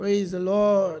Praise the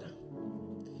Lord.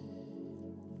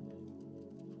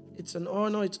 It's an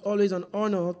honor. It's always an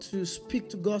honor to speak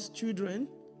to God's children.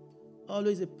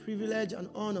 Always a privilege and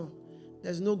honor.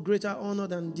 There's no greater honor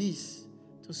than this,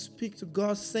 to speak to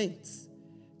God's saints,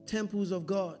 temples of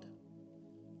God.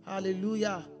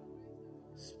 Hallelujah.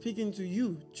 Speaking to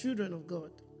you, children of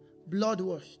God,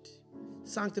 blood-washed,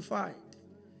 sanctified,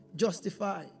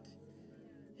 justified.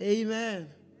 Amen.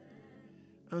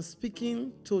 And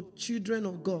speaking to children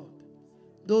of God,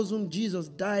 those whom Jesus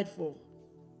died for.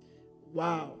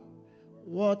 Wow.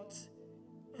 What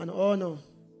an honor.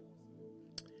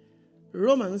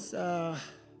 Romans,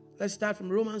 let's start from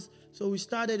Romans. So we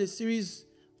started a series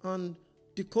on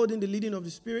decoding the leading of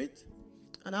the Spirit.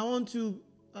 And I want to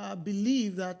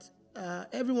believe that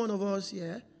every one of us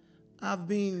here have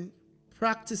been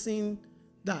practicing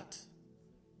that.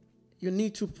 You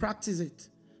need to practice it.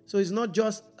 So it's not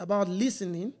just about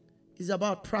listening, it's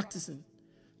about practicing.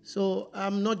 So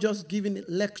I'm not just giving a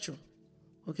lecture,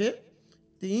 okay?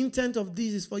 The intent of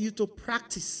this is for you to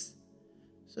practice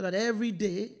so that every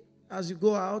day as you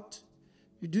go out,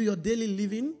 you do your daily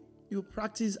living, you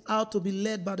practice how to be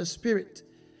led by the Spirit.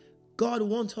 God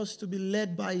wants us to be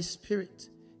led by His Spirit.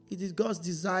 It is God's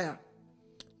desire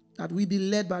that we be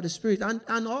led by the Spirit.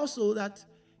 And also that,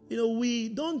 we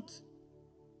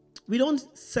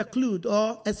don't seclude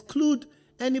or exclude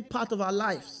any part of our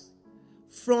lives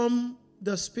from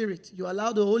the Spirit. You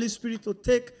allow the Holy Spirit to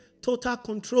take total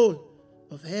control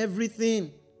of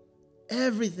everything.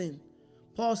 Everything.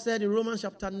 Paul said in Romans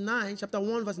chapter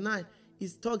 1 verse 9, he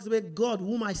talks about God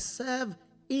whom I serve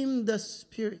in the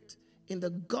Spirit, in the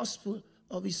gospel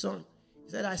of His Son.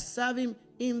 He said, I serve Him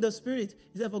in the Spirit.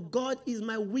 He said, for God is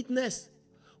my witness.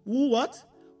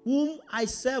 Whom I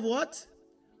serve what?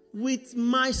 With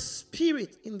my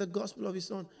spirit in the gospel of His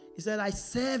Son. He said, I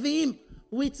serve Him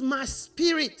with my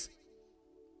spirit.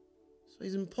 So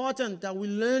it's important that we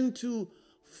learn to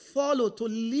follow, to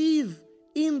live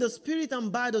in the Spirit and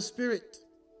by the Spirit.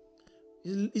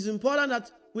 It's important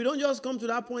that we don't just come to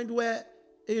that point where,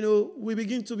 we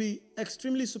begin to be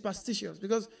extremely superstitious.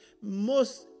 Because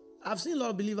I've seen a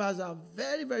lot of believers are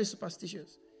very, very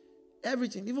superstitious.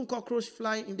 Everything, even cockroach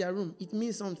flying in their room, it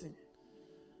means something.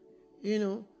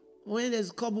 When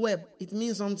there's cobweb, it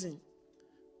means something.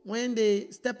 When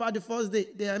they step out the first day,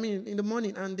 in the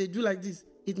morning, and they do like this,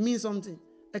 it means something.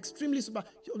 Extremely super.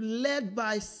 You're led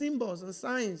by symbols and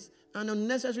signs and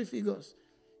unnecessary figures.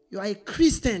 You are a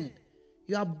Christian.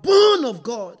 You are born of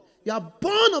God. You are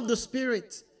born of the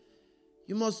Spirit.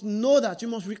 You must know that. You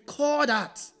must record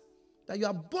that you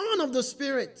are born of the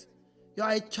Spirit. You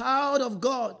are a child of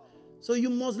God. So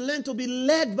you must learn to be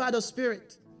led by the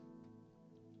Spirit.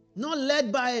 Not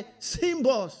led by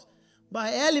symbols,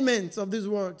 by elements of this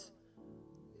world.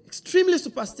 Extremely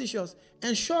superstitious.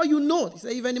 And sure you know, he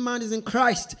said, if any man is in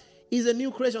Christ, he's a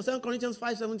new creation. 2 Corinthians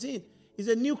 5:17. He's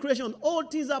a new creation. All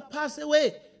things are passed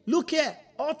away. Look here.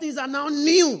 All things are now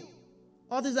new.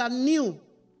 All things are new.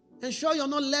 And sure you're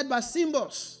not led by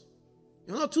symbols.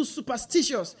 You're not too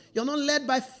superstitious. You're not led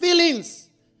by feelings.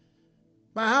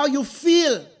 By how you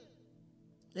feel.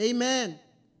 Amen.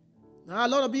 Now, a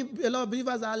lot of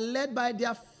believers are led by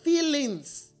their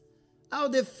feelings. How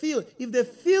they feel. If they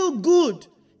feel good,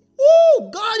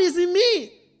 God is in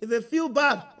me. If they feel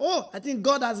bad, I think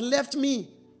God has left me.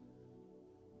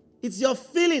 It's your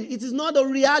feeling. It is not the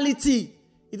reality.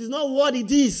 It is not what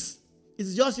it is.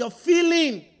 It's just your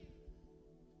feeling.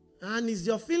 And it's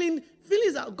your feeling.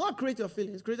 Feelings are, God created your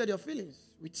feelings. Created your feelings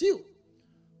with you.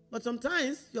 But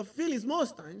sometimes,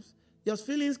 most times, your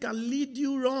feelings can lead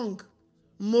you wrong.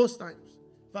 Most times.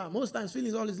 Most times,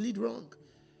 feelings always lead wrong.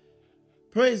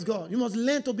 Praise God. You must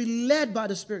learn to be led by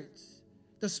the Spirit.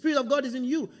 The Spirit of God is in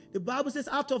you. The Bible says,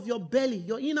 out of your belly,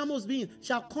 your innermost being,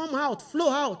 shall come out,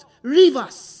 flow out,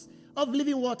 rivers of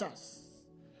living waters.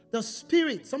 The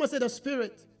Spirit. Someone say the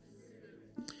Spirit.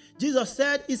 Jesus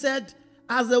said, He said,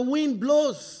 as the wind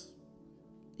blows.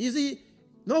 You see,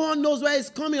 no one knows where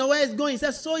it's coming or where it's going. He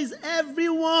says, so is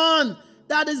everyone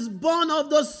that is born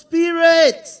of the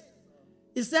Spirit.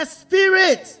 It says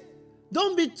Spirit.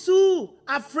 Don't be too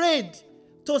afraid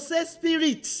to say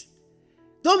Spirit.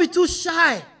 Don't be too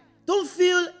shy. Don't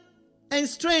feel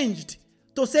estranged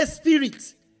to say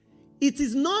Spirit. It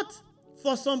is not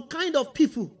for some kind of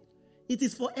people. It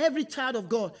is for every child of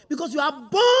God. Because you are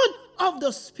born of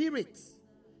the Spirit.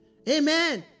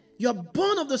 Amen. You are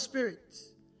born of the Spirit.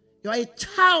 You are a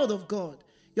child of God.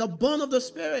 You are born of the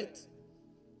Spirit.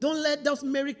 Don't let those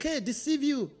Mary Kay deceive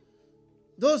you.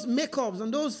 Those makeups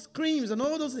and those creams and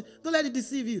all those things, don't let it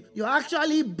deceive you. You're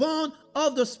actually born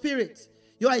of the Spirit.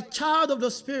 You are a child of the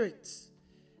Spirit.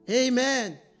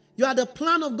 Amen. You are the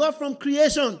plan of God from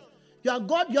creation. You are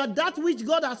God. You are that which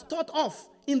God has thought of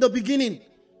in the beginning.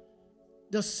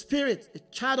 The Spirit, a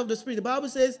child of the Spirit. The Bible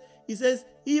says, he says,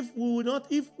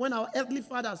 when our earthly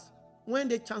fathers, when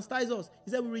they chastise us,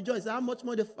 he said we rejoice. How much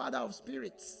more the Father of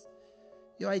spirits?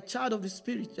 You are a child of the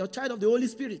Spirit. You're a child of the Holy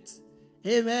Spirit.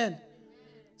 Amen.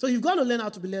 So you've got to learn how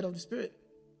to be led of the Spirit.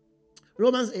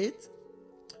 Romans 8.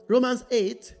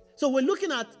 So we're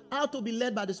looking at how to be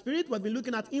led by the Spirit. We've been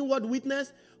looking at inward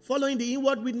witness, following the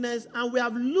inward witness, and we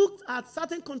have looked at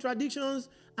certain contradictions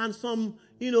and some,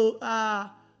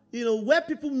 where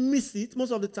people miss it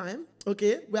most of the time.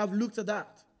 Okay, we have looked at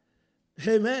that.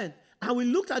 Amen. And we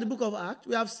looked at the book of Acts.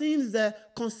 We have seen the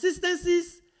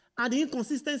consistencies and the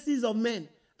inconsistencies of men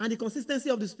and the consistency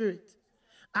of the Spirit.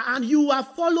 And you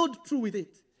have followed through with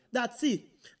it.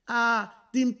 The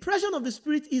impression of the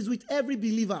Spirit is with every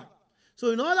believer.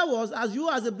 So in other words, as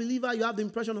a believer, you have the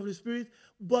impression of the Spirit,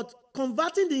 but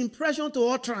converting the impression to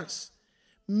utterance,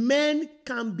 men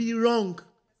can be wrong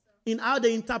in how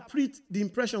they interpret the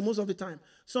impression most of the time.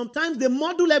 Sometimes they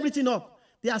muddle everything up.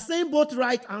 They are saying both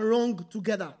right and wrong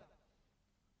together.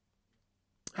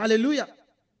 Hallelujah.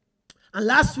 And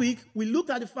last week, we looked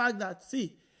at the fact that,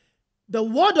 the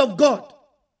Word of God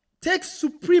takes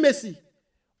supremacy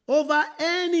over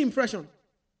any impression.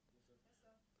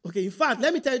 Okay, in fact,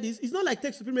 let me tell you this. It's not like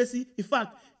take supremacy. In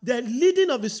fact, the leading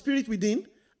of the Spirit within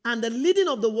and the leading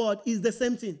of the Word is the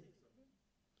same thing.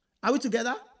 Are we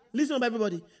together? Listen up,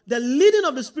 everybody. The leading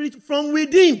of the Spirit from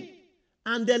within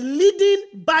and the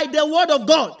leading by the Word of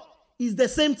God is the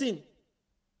same thing.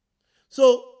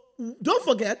 So, don't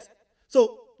forget.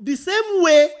 So, the same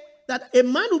way that a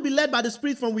man will be led by the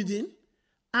Spirit from within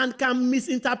and can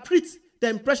misinterpret the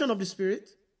impression of the Spirit,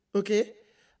 okay?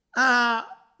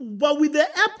 But with the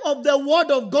help of the Word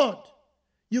of God,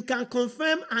 you can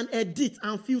confirm and edit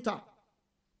and filter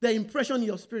the impression in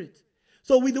your spirit.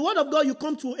 So with the Word of God, you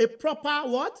come to a proper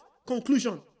what?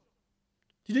 Conclusion.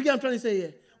 Did you get what I'm trying to say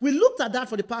here? We looked at that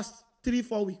for the past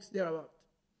 3-4 weeks, thereabout.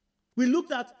 We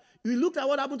looked at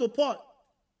what happened to Paul.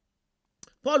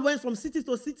 Paul went from city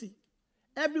to city.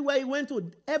 Everywhere he went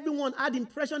to, everyone had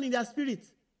impression in their spirit.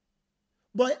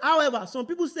 But however, some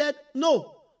people said,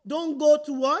 no, don't go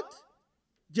to what?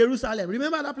 Jerusalem.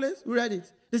 Remember that place? We read it.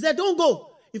 They said, don't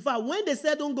go. In fact, when they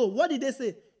said don't go, what did they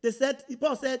say? They said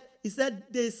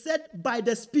by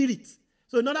the Spirit.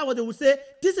 So in other words, they would say,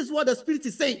 this is what the Spirit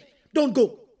is saying. Don't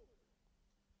go.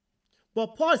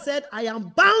 But Paul said, I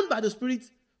am bound by the Spirit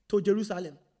to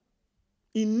Jerusalem.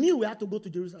 He knew we had to go to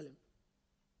Jerusalem.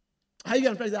 How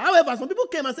you can However, some people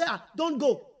came and said, don't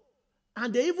go.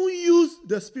 And they even used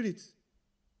the Spirit.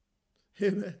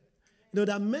 Amen. You know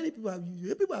that many people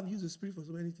have used the Spirit for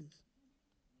so many things.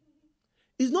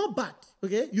 It's not bad,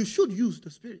 okay? You should use the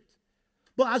Spirit.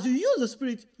 But as you use the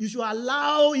Spirit, you should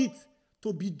allow it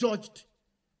to be judged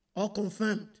or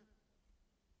confirmed.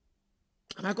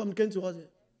 Am I communicating to us here?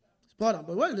 It's important.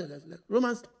 But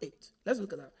Romans 8. Let's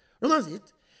look at that. Romans 8.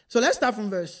 So let's start from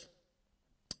verse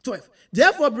 12.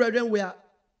 Therefore, brethren, we are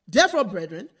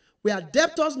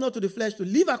debtors not to the flesh to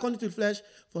live according to the flesh.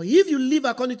 For if you live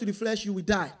according to the flesh, you will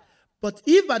die. But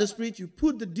if by the Spirit you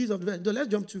put the deeds of the flesh. So let's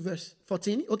jump to verse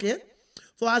 14. Okay.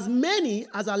 For as many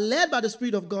as are led by the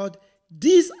Spirit of God,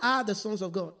 these are the sons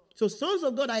of God. So sons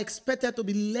of God are expected to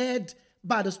be led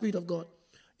by the Spirit of God.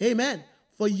 Amen.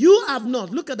 For you have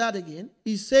not. Look at that again.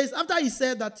 He says, after he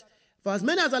said that, for as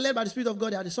many as are led by the Spirit of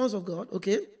God, they are the sons of God.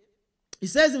 Okay. He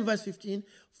says in verse 15,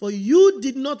 for you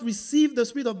did not receive the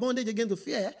spirit of bondage again to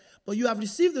fear, but you have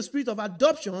received the spirit of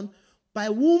adoption, by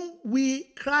whom we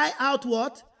cry out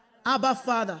what? Abba,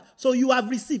 Father. So you have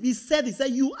received. He said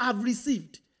you have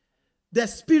received the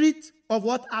spirit of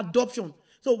what? Adoption.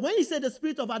 So when he said the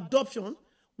spirit of adoption,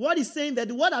 what he's saying that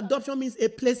the word adoption means a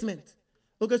placement.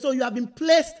 Okay, so you have been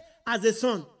placed as a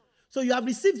son. So you have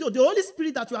received, so the Holy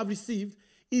Spirit that you have received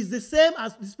is the same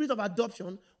as the spirit of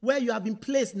adoption, where you have been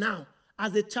placed now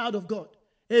as a child of God.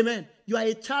 Amen. You are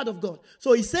a child of God.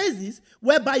 So he says this,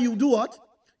 whereby you do what?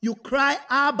 You cry,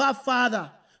 Abba, Father.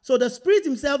 So the Spirit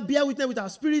himself bear witness with our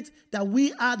spirit that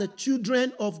we are the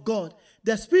children of God.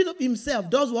 The Spirit of himself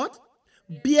does what?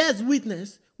 Bears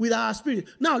witness with our spirit.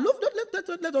 Now, look,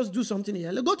 let us do something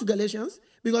here. Let's go to Galatians,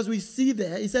 because we see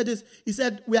there, he said this, he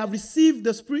said, we have received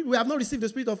the spirit, we have not received the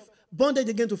spirit of bondage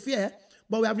again to fear,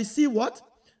 but we have received what?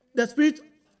 The spirit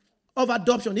of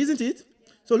adoption, isn't it?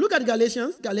 So look at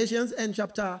Galatians and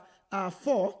chapter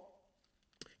 4.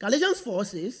 Galatians 4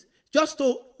 says, just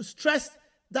to stress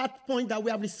that point that we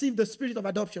have received the spirit of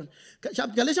adoption.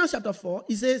 Galatians chapter 4,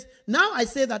 he says, now I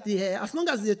say that the heir, as long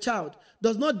as the child,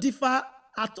 does not differ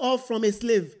at all from a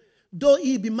slave, though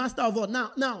he be master of all.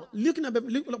 Now, look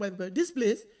at this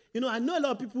place I know a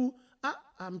lot of people,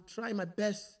 I'm trying my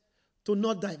best to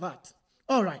not divert.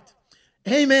 All right.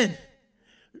 Amen.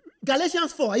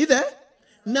 Galatians 4, are you there?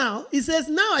 Now, it says,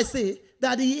 now I say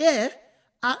that the heir,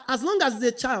 as long as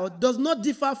the child, does not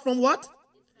differ from what?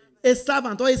 A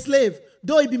servant or a slave,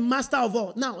 though he be master of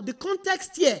all. Now, the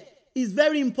context here is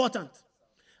very important.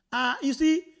 You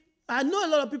see, I know a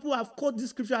lot of people have quoted this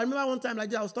scripture. I remember one time like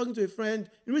that, I was talking to a friend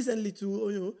recently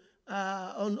on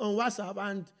WhatsApp,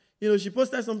 and she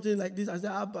posted something like this. I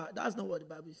said, that's not what the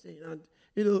Bible is saying. And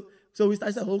so we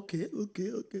started saying, okay.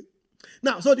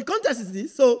 Now, so the context is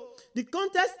this. So the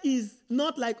context is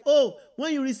not like,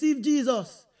 when you receive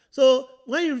Jesus. So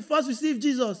when you first receive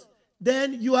Jesus,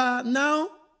 then you are now,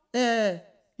 okay,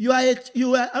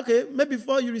 maybe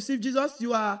before you receive Jesus,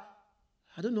 you are,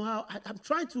 I don't know how, I'm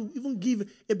trying to even give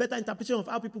a better interpretation of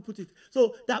how people put it.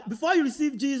 So that before you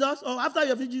receive Jesus, or after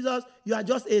you receive Jesus, you are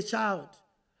just a child.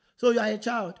 So you are a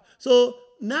child. So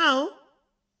now,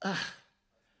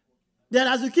 then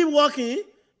as you keep walking,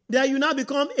 then you now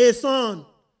become a son.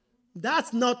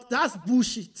 That's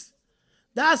bullshit.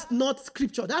 That's not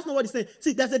scripture. That's not what it's saying.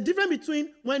 See, there's a difference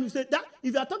between when you say that,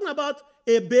 if you are talking about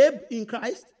a babe in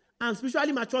Christ and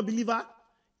spiritually mature believer,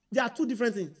 there are two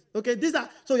different things. Okay,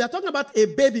 so you are talking about a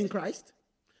babe in Christ.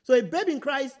 So a babe in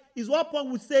Christ is what Paul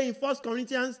would say in 1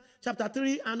 Corinthians chapter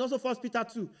 3 and also 1 Peter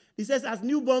 2. He says, as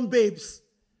newborn babes,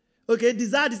 okay,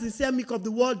 desire the sincere milk of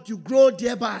the word, you grow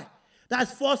thereby.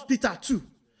 That's 1 Peter 2.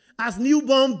 As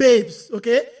newborn babes,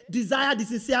 okay, desire the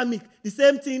sincere milk. The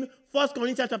same thing, 1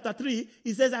 Corinthians chapter 3,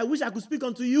 he says, I wish I could speak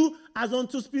unto you as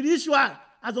unto spiritual,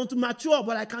 as unto mature,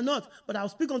 but I cannot. But I'll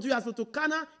speak unto you as unto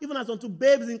carnal, even as unto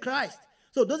babes in Christ.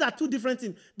 So those are two different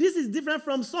things. This is different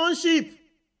from sonship.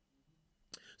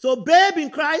 So babe in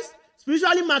Christ,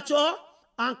 spiritually mature,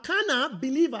 and carnal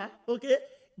believer, okay,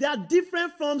 they are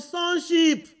different from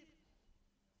sonship.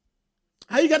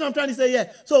 Are you getting what I'm trying to say here?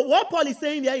 So what Paul is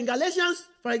saying here in Galatians,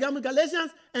 for example,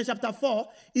 Galatians and chapter 4,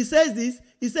 he says this,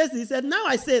 he said, now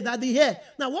I say that the heir.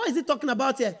 Now what is he talking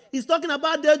about here? He's talking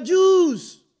about the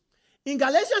Jews. In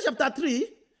Galatians chapter 3,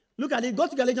 look at it, go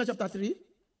to Galatians chapter 3.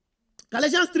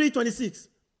 Galatians 3:26.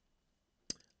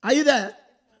 Are you there?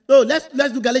 So let's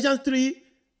do Galatians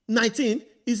 3:19.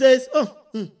 He says,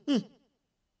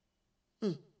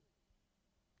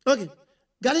 okay.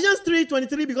 Galatians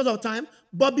 3:23 because of time.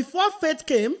 But before faith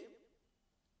came,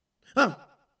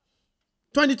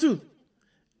 22.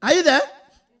 Are you there?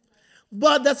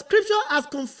 But the scripture has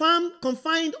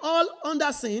confined all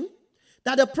under sin,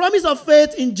 that the promise of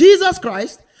faith in Jesus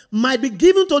Christ might be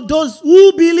given to those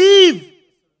who believe.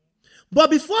 But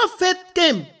before faith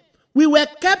came, we were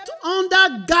kept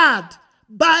under guard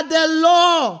by the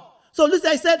law. So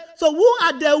listen, I said, so who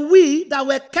are the we that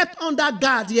were kept under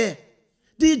guard here?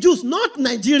 The Jews, not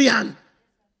Nigerian.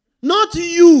 Not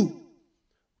you.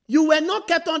 You were not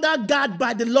kept under guard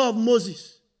by the law of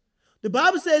Moses. The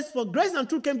Bible says, for grace and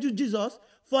truth came to Jesus,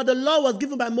 for the law was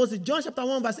given by Moses. John chapter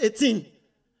 1 verse 18.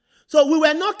 So we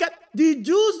were not kept. The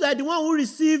Jews are the one who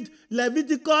received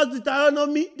Leviticus,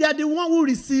 Deuteronomy. They are the one who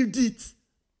received it.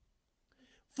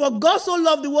 For God so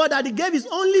loved the world that he gave his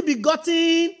only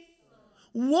begotten.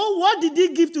 What did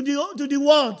he give to the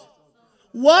world?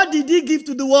 What did he give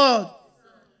to the world?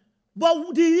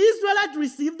 But the Israelites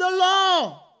received the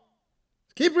law.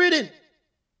 Keep reading.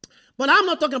 But I'm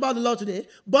not talking about the law today.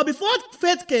 But before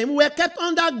faith came, we were kept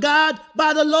under guard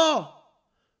by the law.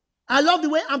 I love the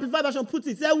way Amplified Version puts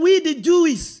it. It said, we the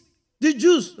Jews,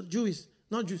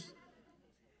 not Jews.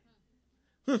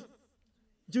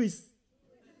 Jews.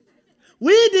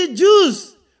 We the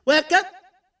Jews were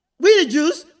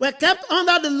kept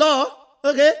under the law,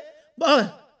 okay?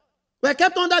 But we're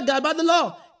kept under guard by the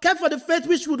law. Kept for the faith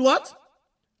which would what?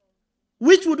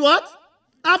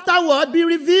 Afterward be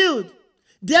revealed.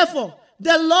 Therefore,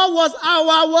 the law was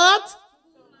our what?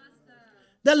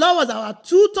 The law was our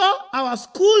tutor, our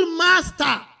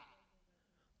schoolmaster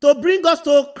to bring us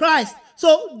to Christ.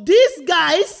 So these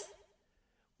guys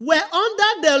were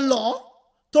under the law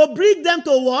to bring them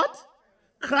to what?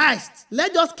 Christ.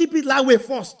 Let's just keep it that way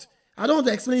first. I don't want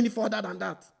to explain it further than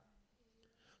that.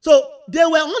 So they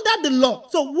were under the law.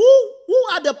 So who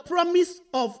had the promise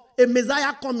of a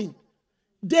Messiah coming?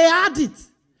 They had it.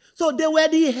 So they were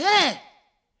the heir.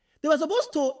 They were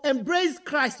supposed to embrace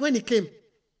Christ when he came.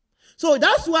 So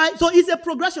that's why, so it's a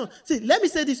progression. See, let me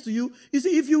say this to you. You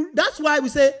see, that's why we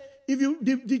say,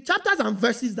 the chapters and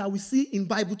verses that we see in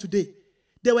Bible today,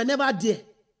 they were never there.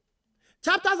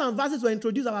 Chapters and verses were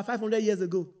introduced about 500 years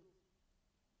ago.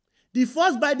 The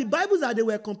Bibles that they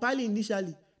were compiling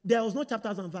initially, there was no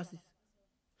chapters and verses.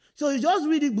 So you just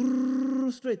read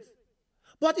it straight.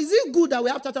 But is it good that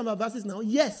we have chapters and verses now?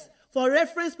 Yes, for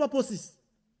reference purposes.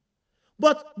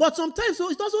 But sometimes so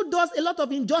it also does a lot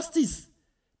of injustice.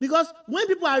 Because when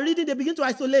people are reading, they begin to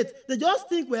isolate. They just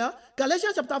think, well,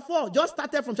 Galatians chapter 4 just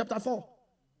started from chapter 4.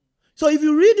 So if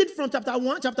you read it from chapter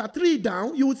 1, chapter 3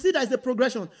 down, you will see there's a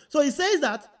progression. So it says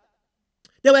that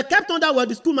they were kept under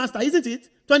the schoolmaster, isn't it?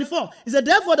 24. He said,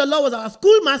 therefore the Lord was our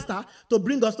schoolmaster to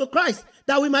bring us to Christ,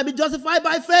 that we might be justified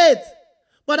by faith.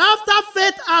 But after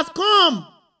faith has come,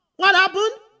 what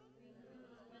happened?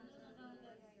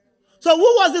 So who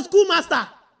was the schoolmaster?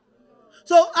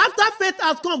 So after faith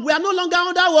has come, we are no longer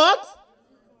under what?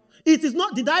 It is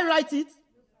not, did I write it?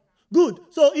 Good.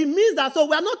 So it means that, so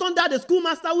we are not under the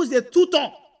schoolmaster who is a tutor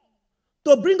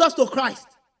to bring us to Christ.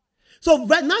 So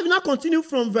now we now continue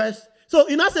from verse, so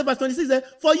in verse 26,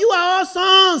 for you are all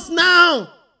sons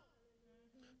now,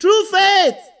 through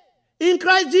faith in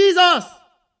Christ Jesus.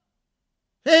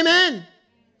 Amen.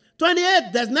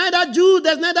 28, there's neither Jew,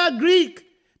 there's neither Greek,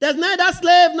 there's neither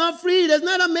slave nor free, there's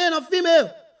neither male nor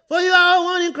female, for you are all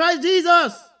one in Christ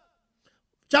Jesus.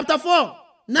 Chapter 4,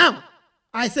 now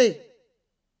I say,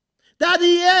 that the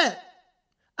heir,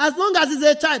 as long as he's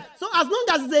a child, so as long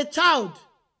as he's a child,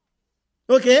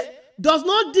 okay, does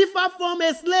not differ from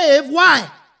a slave. Why?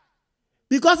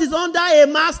 Because he's under a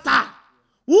master.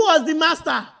 Who was the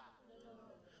master?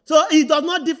 So he does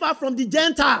not differ from the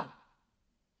Gentile.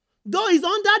 Though he's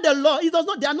under the law, he does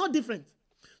not, they are not different.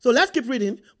 So let's keep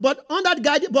reading. But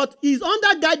he's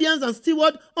under guidance and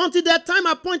steward until the time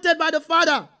appointed by the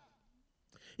Father.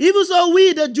 Even so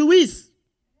we, the Jews,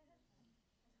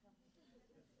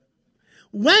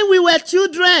 when we were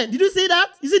children, did you see that?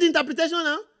 You see the interpretation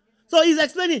now? So he's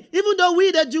explaining, even though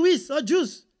we, the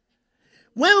Jews,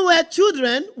 when we were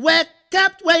children, were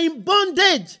in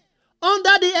bondage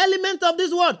under the element of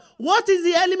this world. What is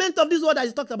the element of this world that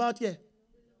is talked about here?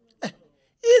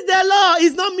 It's the law.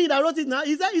 It's not me that wrote it now.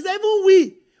 It's even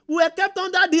we who were kept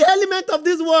under the element of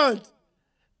this world.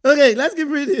 Okay, let's keep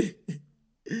reading.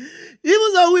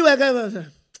 Even though we were kept.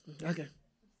 Okay.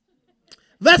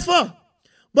 Verse 4.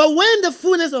 But when the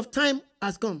fullness of time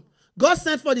has come, God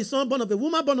sent for the son born of a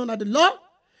woman born under the law.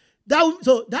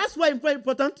 So that's why it's very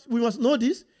important. We must know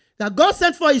this. That God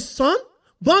sent for his son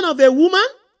born of a woman.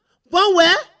 Born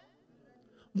where?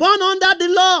 Born under the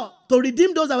law. To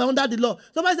redeem those that were under the law.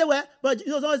 Somebody said, well, but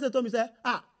Jesus always said to me,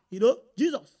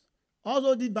 Jesus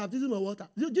also did baptism of water.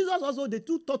 Jesus also, they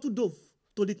took turtle dove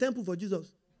to the temple for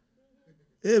Jesus.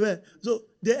 Amen. So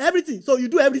everything. So you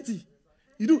do everything.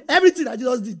 You do everything that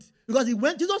Jesus did. Because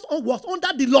Jesus was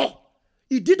under the law.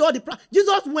 He did all the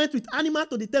Jesus went with animals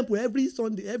to the temple every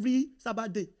Sunday, every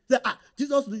Sabbath day. He said,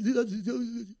 Jesus.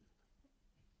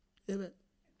 Amen.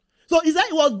 So he said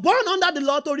he was born under the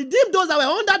law to redeem those that were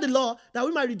under the law, that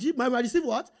we might receive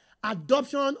what?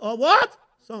 Adoption of what?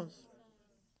 Sons.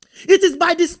 It is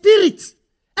by the Spirit.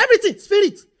 Everything,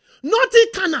 Spirit. Nothing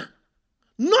carnal.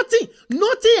 Nothing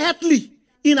earthly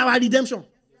in our redemption.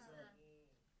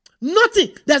 Nothing.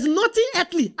 There's nothing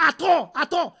earthly at all.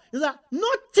 Is that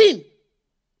nothing.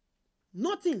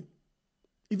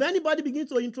 If anybody begins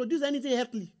to introduce anything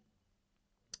earthly,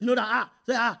 you know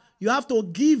that you have to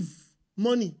give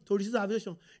money to receive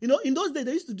salvation. You know, in those days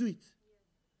they used to do it.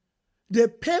 They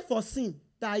pay for sin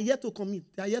that are yet to commit.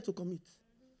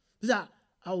 They say,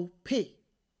 I will pay.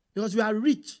 Because we are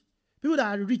rich. People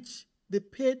that are rich, they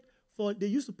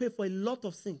used to pay for a lot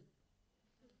of sin.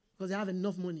 Because they have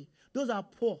enough money. Those are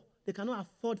poor. They cannot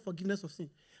afford forgiveness of sin.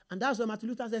 And that's why Martin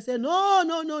Luther said,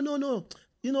 no.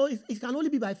 You know, it can only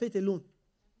be by faith alone.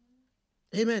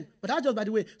 Amen. But that's just by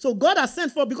the way. So God has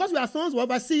sent for, because we are sons, what,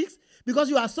 verse 6? Because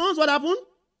you are sons, what happened?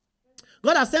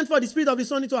 God has sent for the Spirit of His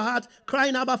Son into our heart,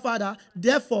 crying, Abba, Father.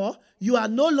 Therefore, you are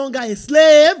no longer a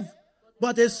slave,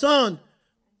 but a son.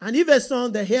 And if a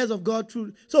son, the heirs of God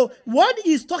through. So what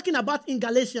he's talking about in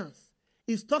Galatians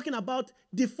is talking about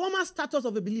the former status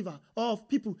of a believer, of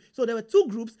people. So there were two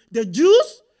groups, the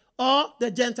Jews or the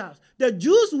Gentiles. The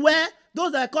Jews were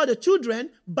those that are called the children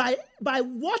by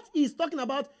what he's talking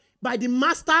about, by the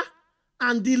master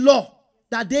and the law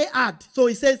that they had. So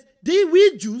he says,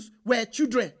 we Jews were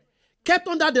children, kept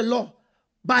under the law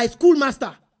by a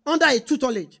schoolmaster, under a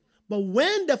tutelage. But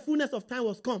when the fullness of time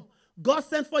was come, God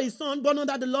sent for his son, born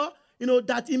under the law,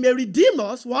 that he may redeem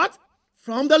us, what?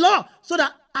 From the law. So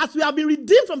that as we have been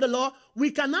redeemed from the law,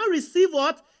 we can now receive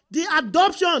what? The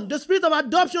adoption, the spirit of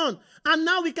adoption. And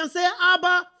now we can say,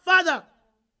 Abba, Father.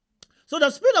 So the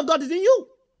Spirit of God is in you.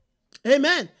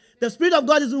 Amen. The Spirit of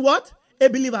God is in what? A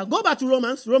believer. Go back to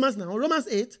Romans now. Romans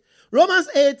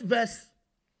 8, verse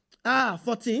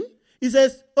 14. He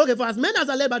says, okay, for as many as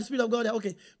are led by the Spirit of God.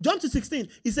 Okay, jump to 16.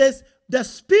 He says, the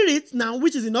Spirit now,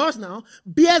 which is in us now,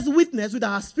 bears witness with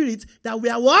our spirit that we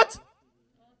are what?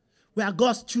 We are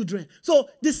God's children. So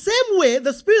the same way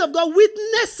the Spirit of God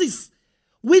witnesses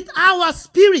with our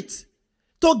spirit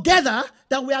together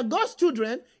that we are God's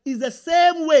children is the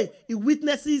same way it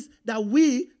witnesses that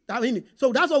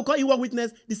so that's what we call inward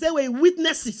witness. The same way it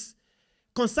witnesses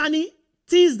concerning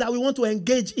things that we want to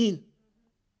engage in.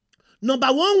 Number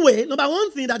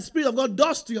one thing that the Spirit of God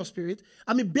does to your spirit,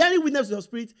 bearing witness to your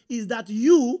spirit, is that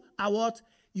you are what?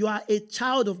 You are a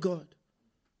child of God.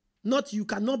 You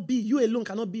alone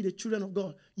cannot be the children of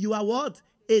God. You are what?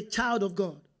 A child of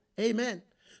God. Amen.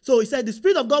 So he said the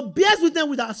Spirit of God bears witness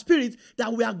with our spirit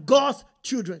that we are God's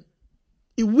children.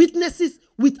 It witnesses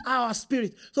with our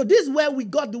spirit. So this is where we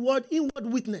got the word inward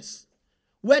witness.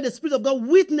 Where the Spirit of God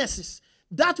witnesses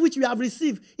that which we have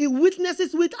received. It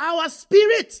witnesses with our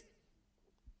spirit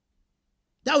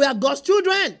that we are God's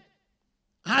children.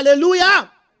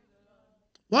 Hallelujah.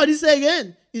 What did he say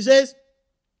again? He says,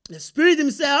 the Spirit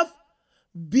himself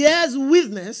bears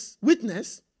witness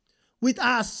with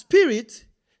our spirit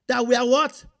that we are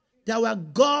what? That we are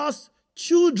God's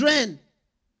children.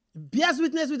 Bears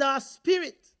witness with our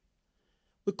spirit.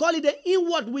 We call it the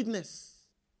inward witness.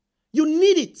 You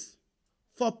need it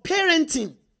for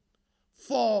parenting,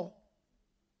 for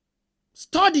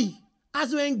study,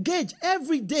 as you engage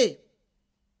every day.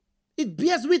 It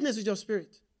bears witness with your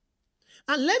spirit.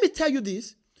 And let me tell you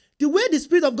this. The way the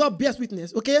Spirit of God bears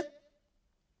witness, okay?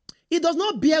 It does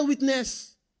not bear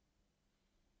witness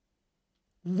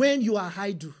when you are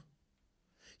idle.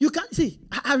 You can't see,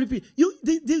 I repeat,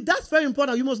 that's very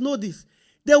important. You must know this.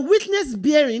 The witness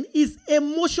bearing is a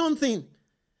motion thing.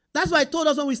 That's why I told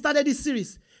us when we started this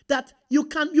series that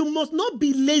you must not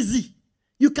be lazy.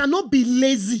 You cannot be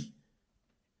lazy.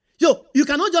 You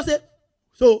cannot just say,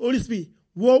 so Holy Spirit,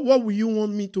 what will you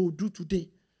want me to do today?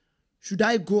 Should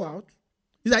I go out?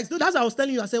 It's like, so that's what I was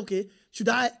telling you. I said, okay,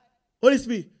 Holy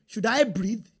Spirit, should I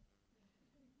breathe?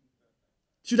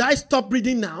 Should I stop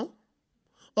breathing now?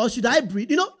 Or should I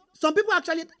breathe? Some people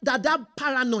actually that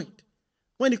paranoid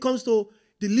when it comes to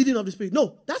the leading of the Spirit.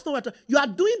 No, that's not what you are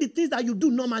doing. The things that you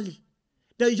do normally.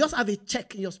 That you just have a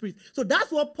check in your spirit. So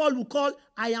that's what Paul will call,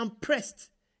 I am pressed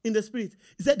in the Spirit.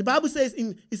 He said, the Bible says,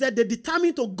 they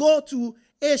determined to go to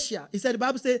Asia. He said, the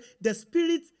Bible says, the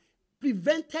Spirit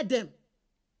prevented them.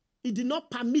 It did not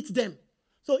permit them.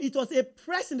 So it was a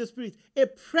press in the Spirit, a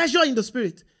pressure in the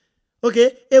Spirit,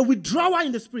 okay, a withdrawal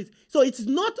in the Spirit. So it's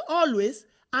not always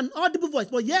an audible voice.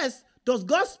 But yes, does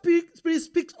God's Spirit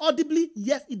speak audibly?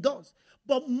 Yes, it does.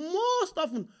 But most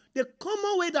often, the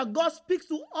common way that God speaks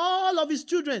to all of his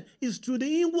children is through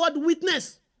the inward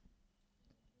witness.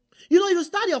 If you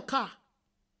start your car,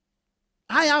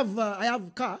 I have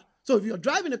a car. So if you're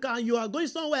driving a car and you are going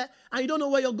somewhere and you don't know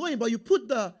where you're going, but you put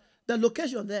the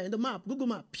location there in the map, Google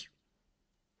Map,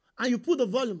 and you put the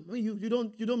volume. You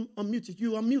don't unmute it.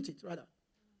 You unmute it, rather.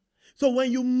 So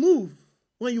when you move,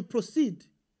 when you proceed,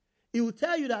 it will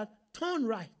tell you that turn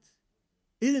right,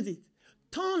 isn't it?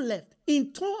 Turn left.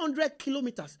 In 200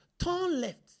 kilometers, turn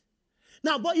left.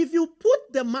 Now, but if you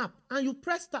put the map and you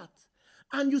press start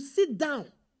and you sit down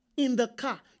in the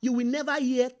car, you will never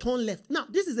hear turn left. Now,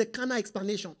 this is a carnal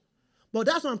explanation. But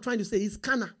that's what I'm trying to say. It's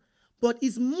carnal. But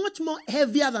it's much more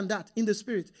heavier than that in the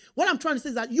spirit. What I'm trying to say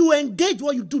is that you engage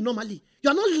what you do normally. You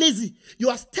are not lazy. You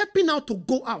are stepping out to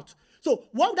go out. So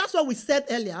that's what we said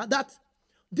earlier, that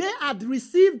they had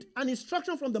received an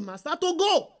instruction from the master to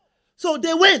go. So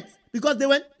they went. Because they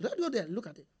went, go there, look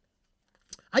at it.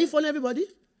 Are you following everybody?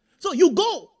 So you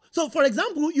go. So for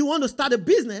example, you want to start a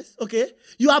business, okay?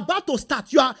 You are about to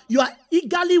start. You are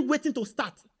eagerly waiting to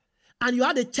start. And you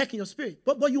had a check in your spirit.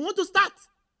 But you want to start.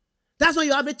 That's when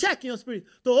you have a check in your spirit.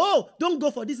 So, don't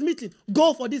go for this meeting.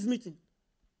 Go for this meeting.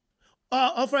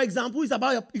 Or for example,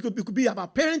 it could be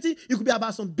about parenting. It could be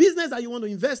about some business that you want to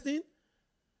invest in.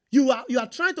 You are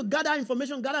trying to gather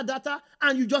information, gather data,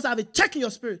 and you just have a check in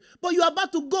your spirit. But you are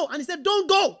about to go, and he said, don't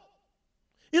go.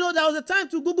 There was a time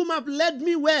to Google Map led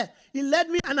me where? He led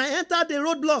me, and I entered the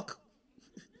roadblock.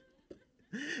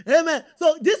 Amen.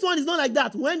 So this one is not like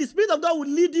that. When the Spirit of God will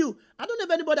lead you, I don't know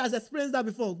if anybody has experienced that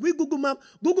before. With Google Map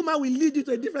will lead you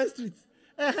to a different street.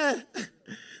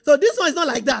 So this one is not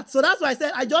like that. So that's why I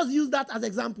said I just use that as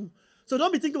example. So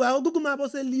don't be thinking, well, Google Map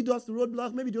also lead us to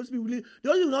roadblock. Maybe those people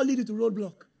will not lead you to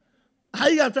roadblock. How are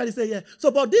you trying to say here?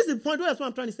 So, but this is the point. That's what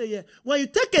I'm trying to say here. When you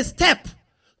take a step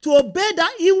to obey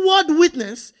that inward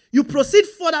witness, you proceed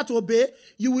further to obey,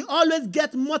 you will always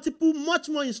get much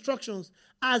more instructions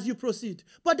as you proceed.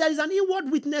 But there is an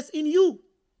inward witness in you.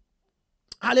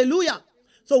 Hallelujah.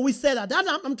 So we said that.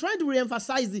 I'm trying to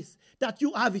reemphasize this, that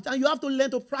you have it. And you have to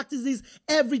learn to practice this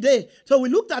every day. So we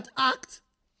looked at Acts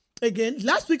again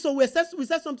last week. So we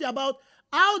said something about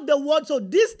how the word, so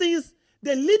these things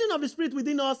the leading of the Spirit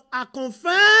within us are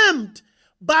confirmed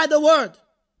by the word.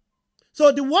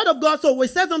 So the word of God, so we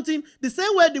said something, the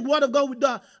same way the word of God,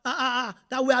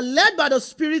 that we are led by the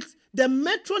Spirit, the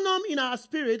metronome in our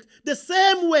spirit, the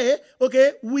same way,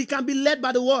 okay, we can be led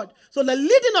by the word. So the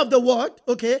leading of the word,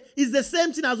 okay, is the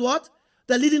same thing as what?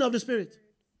 The leading of the Spirit.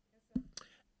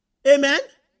 Amen?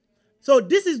 So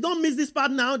don't miss this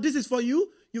part now. This is for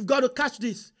you. You've got to catch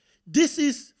this. This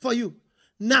is for you.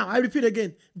 Now, I repeat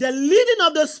again. The leading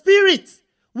of the Spirit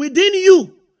within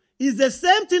you is the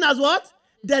same thing as what?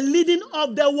 The leading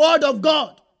of the word of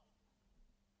God.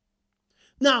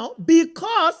 Now,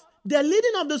 because the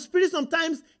leading of the Spirit,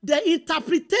 sometimes the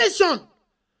interpretation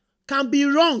can be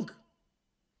wrong.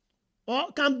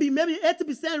 Or can be maybe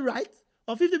 80% right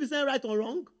or 50% right or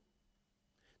wrong.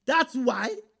 That's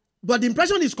why, but the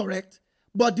impression is correct.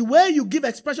 But the way you give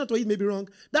expression to it may be wrong.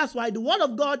 That's why the word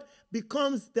of God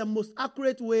becomes the most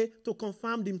accurate way to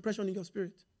confirm the impression in your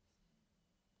spirit.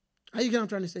 Are you getting what I'm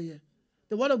trying to say here?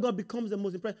 The word of God becomes the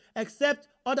most impressive, except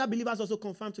other believers also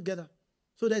confirm together.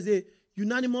 So there's a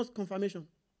unanimous confirmation.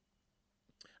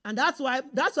 And that's why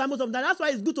most of them, that's why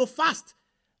it's good to fast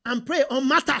and pray on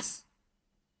matters.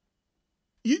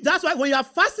 That's why when you are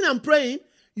fasting and praying,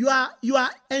 you are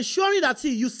ensuring that,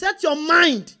 you set your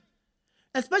mind,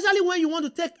 especially when you want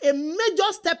to take a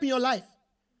major step in your life,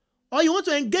 or you want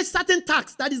to engage certain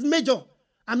tasks that is major.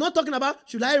 I'm not talking about,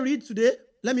 should I read today?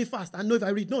 Let me fast. I know if I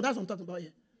read. No, that's what I'm talking about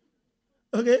here.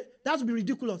 Okay? That would be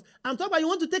ridiculous. I'm talking about you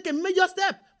want to take a major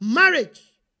step. Marriage.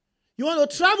 You want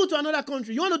to travel to another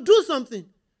country. You want to do something.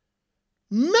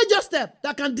 Major step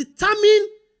that can determine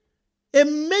a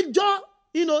major,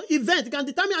 event. It can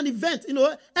determine an event,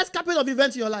 escapade of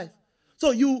events in your life.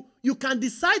 So you can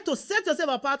decide to set yourself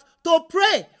apart to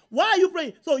pray. Why are you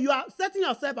praying? So you are setting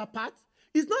yourself apart.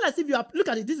 It's not as if you are, look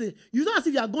at it, it's not as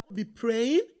if you are going to be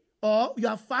praying or you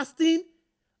are fasting,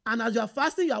 and as you are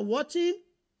fasting, you are watching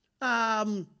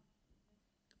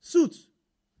Suits,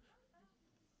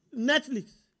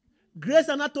 Netflix, Grey's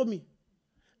Anatomy.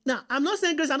 Now, I'm not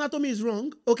saying Grey's Anatomy is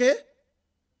wrong, okay?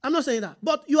 I'm not saying that.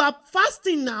 But you are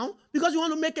fasting now because you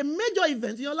want to make a major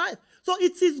event in your life. So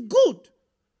it is good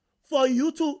for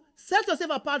you to set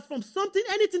yourself apart from something,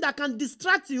 anything that can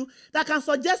distract you, that can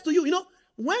suggest to you.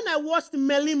 When I watched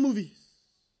Merlin movies,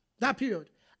 that period,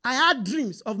 I had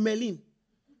dreams of Merlin.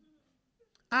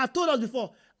 I have told us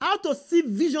before, how to see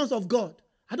visions of God.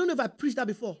 I don't know if I preached that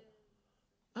before.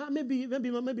 Maybe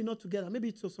not together. Maybe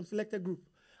it's some selected group.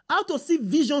 How to see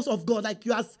visions of God. Like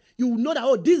you know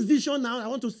that, this vision now I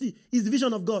want to see is the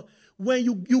vision of God. When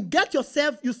you get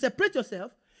yourself, you separate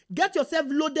yourself, get yourself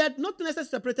loaded, not necessarily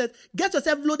separated, get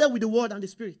yourself loaded with the word and the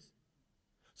Spirit.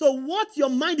 So what your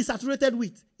mind is saturated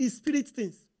with is spirit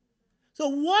things. So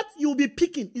what you'll be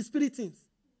picking is spirit things.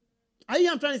 Are you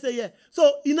hear what I'm trying to say? Yeah.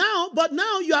 So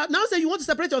now you are now saying you want to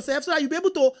separate yourself so that you'll be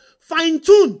able to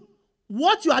fine-tune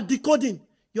what you are decoding.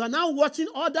 You are now watching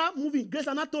other movies, Grey's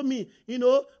Anatomy,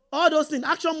 all those things,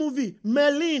 action movie,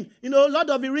 Merlin, Lord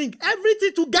of the Rings,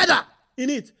 everything together in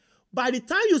it. By the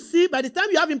time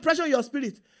you have impression in your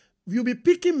spirit, you'll be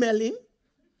picking Merlin,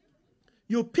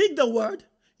 you pick the word,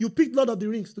 you pick Lord of the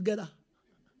Rings together.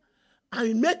 And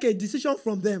you make a decision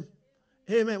from them.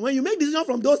 Amen. When you make decision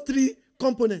from those three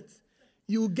components,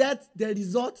 you get the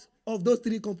result of those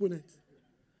three components.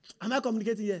 Am I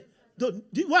communicating here?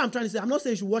 What I'm trying to say, I'm not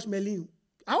saying you should watch Merlin.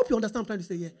 I hope you understand what I'm trying to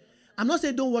say here. I'm not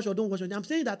saying don't watch or don't watch. I'm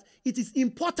saying that it is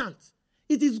important.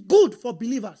 It is good for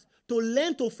believers to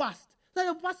learn to fast.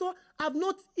 Now, Pastor, I've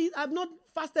not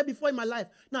fasted before in my life.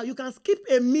 Now, you can skip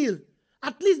a meal,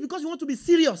 at least because you want to be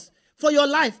serious for your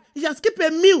life. You can skip a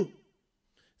meal.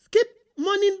 Skip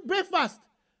morning breakfast.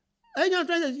 You know what I'm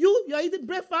trying to say? You are eating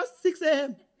breakfast 6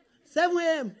 a.m., 7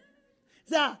 a.m.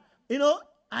 So,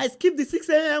 I skip the 6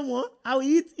 a.m. one. I will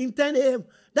eat in 10 a.m.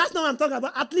 That's not what I'm talking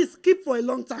about. At least skip for a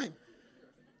long time.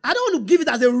 I don't want to give it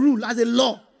as a rule, as a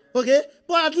law. Okay?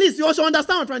 But at least you also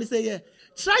understand what I'm trying to say here.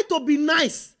 Try to be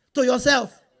nice to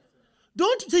yourself.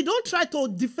 Don't try to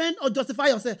defend or justify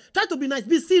yourself. Try to be nice.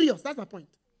 Be serious. That's my point.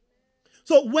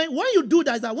 So when you do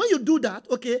that,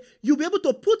 okay, you'll be able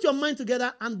to put your mind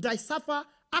together and decipher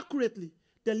accurately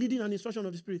the leading and instruction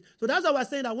of the Spirit. So that's why we're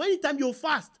saying that anytime you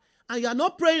fast and you are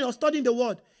not praying or studying the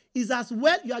word, is as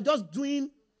well you are just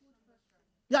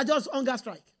hunger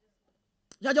strike.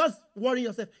 You are just worrying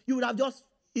yourself. You would have just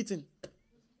eaten.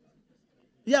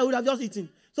 Yeah, you would have just eaten.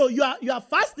 So you are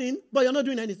fasting, but you're not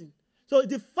doing anything. So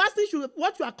the fasting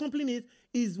what you are accomplishing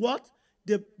is what?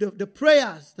 The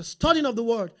prayers, the studying of the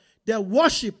word, the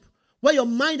worship, where your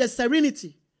mind has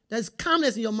serenity, there's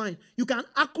calmness in your mind. You can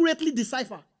accurately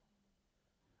decipher.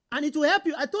 And it will help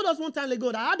you. I told us one time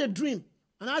ago that I had a dream.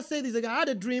 And I'll say this again. I had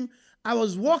a dream, I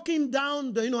was walking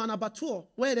down an abattoir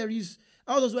where there is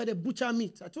all those where they butcher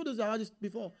meat. I told you about this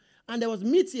before. And there was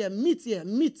meat here,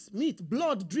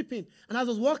 blood dripping. And as I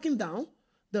was walking down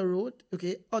the road, or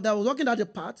I was walking down the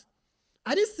path,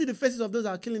 I didn't see the faces of those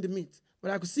that were killing the meat, but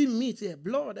I could see meat here,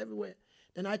 blood everywhere.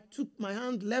 Then I took my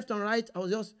hand left and right. I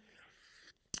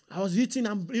was eating,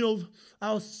 and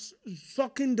I was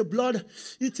sucking the blood,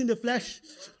 eating the flesh.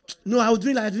 No, I was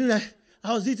doing like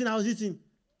I was eating.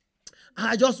 And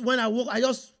I just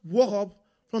woke up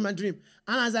from my dream.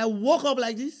 And as I woke up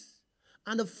like this,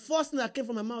 and the first thing that came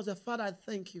from my mouth was, Father, I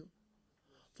thank you.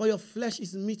 For your flesh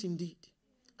is meat indeed,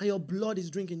 and your blood is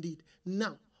drink indeed.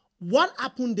 Now, what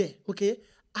happened there?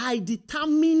 I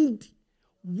determined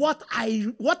what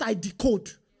I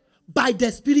decode by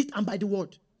the Spirit and by the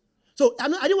Word. So I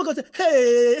didn't want to say,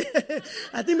 hey,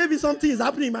 I think maybe something is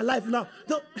happening in my life now.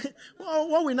 So,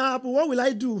 what will now happen? What will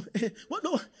I do? What?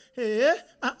 No, hey,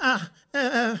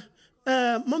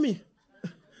 mommy,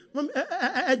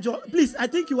 please, I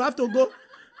think you have to go.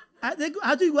 I think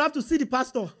you have to see the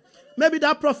pastor. Maybe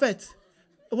that prophet.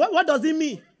 What does it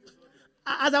mean?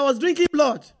 As I was drinking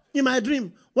blood in my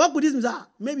dream, what could this mean?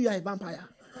 Maybe you are a vampire.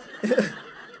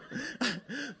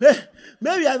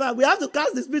 Maybe we have to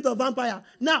cast the spirit of vampire.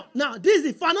 Now, this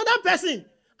is for another person.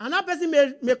 Another person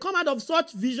may come out of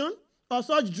such vision or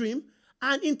such dream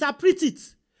and interpret it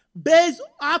based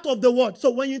out of the word.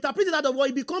 So when you interpret it out of the word,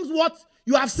 it becomes what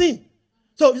you have seen.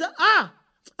 So you say,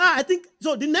 I think,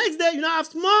 so the next day, you now have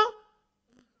small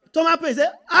stomach pain. You say,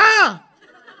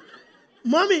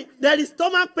 mommy, there is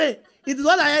stomach pain. It is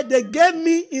what I heard they gave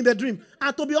me in the dream.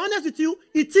 And to be honest with you,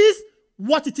 it is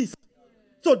what it is.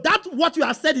 So that's what you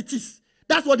have said it is.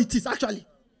 That's what it is, actually.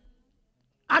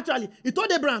 Actually, he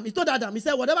told Abraham, he told Adam, he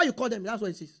said, whatever you call them, that's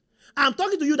what it is. I'm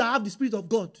talking to you that have the Spirit of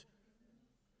God.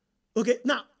 Okay,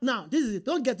 now, this is it.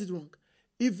 Don't get it wrong.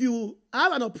 If you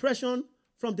have an oppression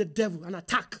from the devil, an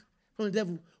attack from the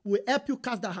devil, will help you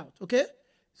cast that out, okay?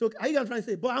 So are you going to try and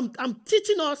say, but I'm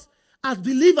teaching us as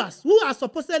believers who are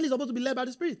supposedly supposed to be led by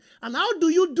the Spirit. And how do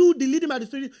you do the leading by the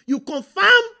Spirit? You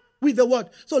confirm with the word.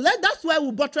 So that's why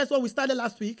we buttress what we started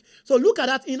last week. So look at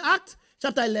that in Acts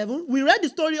chapter 11. We read the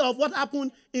story of what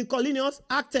happened in Cornelius,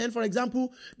 Act 10, for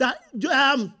example, that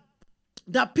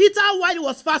Peter, while he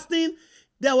was fasting,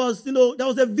 there was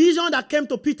a vision that came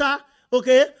to Peter,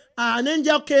 okay? An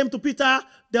angel came to Peter.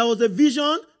 There was a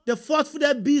vision. The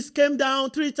fourth-footed beast came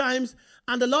down 3 times.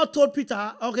 And the Lord told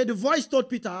Peter, okay, the voice told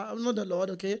Peter, not the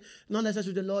Lord, okay, not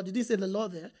necessarily the Lord. He didn't say the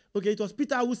Lord there. Okay, it was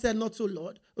Peter who said not so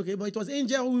Lord. Okay, but it was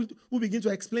angel who began to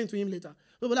explain to him later.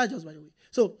 So, but that's just by the way.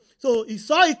 So he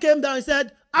saw it came down. He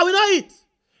said, I will not eat.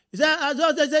 He said,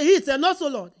 eat. He said, not so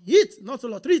Lord. Eat, not so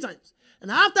Lord, 3 times.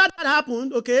 And after that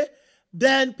happened, okay,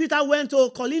 then Peter went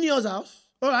to Cornelius' house.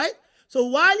 All right. So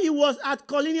while he was at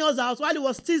Cornelius' house, while he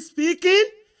was still speaking,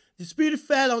 the Spirit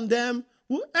fell on them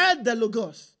who heard the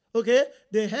Logos. Okay,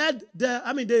 they heard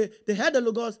the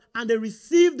Logos and they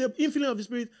received the infilling of the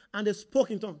Spirit and they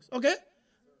spoke in tongues. Okay,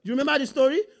 you remember the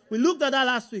story? We looked at that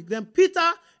last week. Then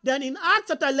in Acts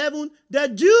chapter 11, the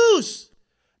Jews,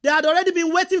 they had already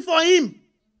been waiting for him.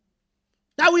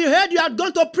 That we heard you had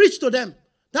gone to preach to them.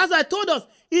 That's why I told us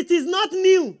it is not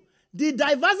new. The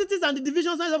diversities and the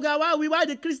divisions of God, why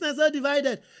the Christians are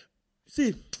divided.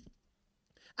 See,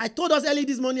 I told us early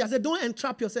this morning, I said, don't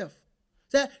entrap yourself.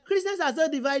 Say, Christians are so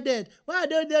divided. Why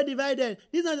are they divided?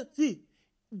 See,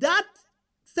 that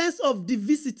sense of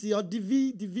divisity or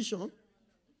division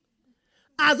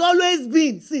has always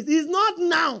been. See, it's not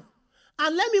now.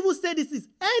 And let me even say this is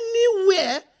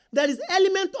anywhere there is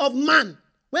element of man,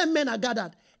 where men are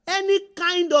gathered, any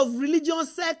kind of religion,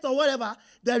 sect or whatever,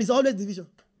 there is always division.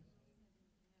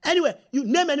 Anyway, you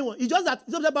name anyone. It's just that,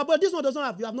 but this one doesn't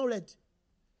have. You have not read.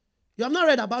 You have not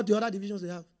read about the other divisions they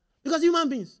have. Because human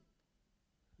beings.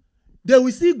 They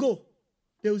will still go.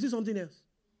 They will see something else.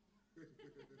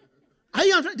 Are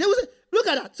you they will say, look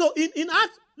at that. So in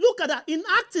Acts, look at that. In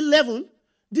Acts 11,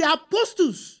 the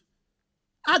apostles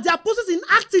in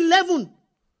Acts 11,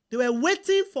 they were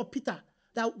waiting for Peter.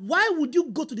 That why would you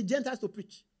go to the Gentiles to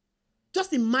preach?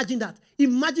 Just imagine that.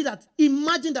 Imagine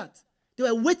that. They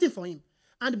were waiting for him.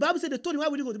 And the Bible said they told him, why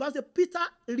would you go? The Bible said Peter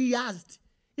rehearsed.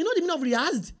 You know the meaning of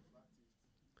rehearsed?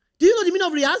 Do you know the meaning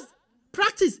of rehearsed?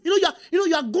 Practice. You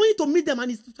are going to meet them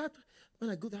and it's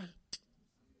when I go there.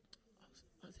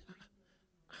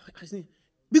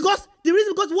 Because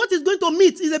what is going to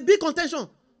meet is a big contention.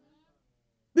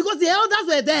 Because the elders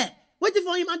were there waiting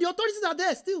for him and the authorities are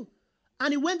there still.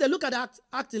 And he went there. Look at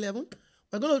Act 11.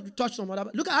 We're going to touch some other.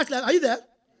 Look at Act 11. Are you there?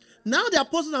 Now the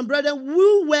apostles and brethren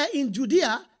who were in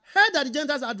Judea heard that the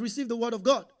Gentiles had received the word of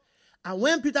God. And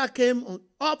when Peter came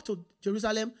up to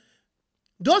Jerusalem,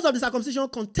 those of the circumcision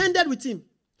contended with him,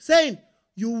 saying,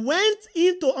 you went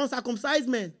into uncircumcised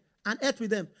men and ate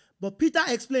with them. But Peter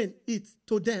explained it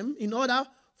to them in order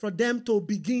for them to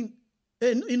begin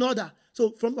in order.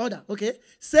 So from order, okay?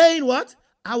 Saying what?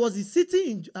 I was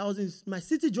in my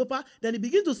city, Joppa. Then he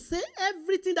began to say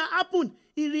everything that happened.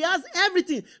 He rehearsed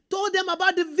everything. Told them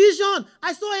about the vision.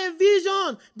 I saw a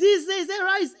vision. This is a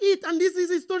rise, eat. And this is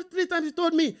his story. 3 times he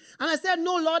told me. And I said,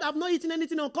 no, Lord, I've not eaten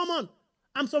anything uncommon.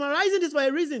 I'm summarizing this for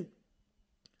a reason.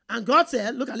 And God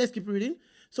said, look, let's keep reading.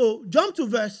 So jump to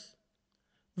verse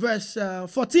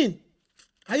 14.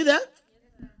 Are you there?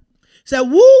 So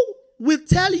who will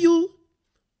tell you?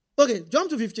 Okay,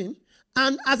 jump to 15.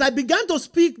 And as I began to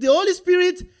speak, the Holy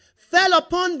Spirit fell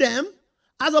upon them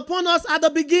as upon us at the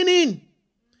beginning.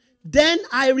 Then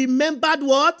I remembered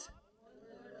what?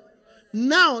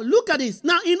 Now, look at this.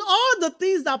 Now, in all the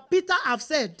things that Peter have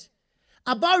said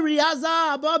about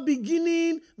rehearsal, about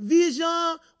beginning, vision,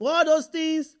 all those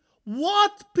things,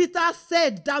 what Peter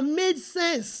said that made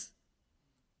sense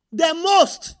the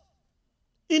most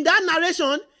in that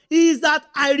narration is that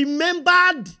I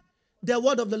remembered the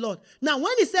word of the Lord. Now,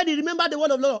 when he said he remembered the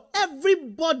word of the Lord,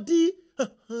 everybody,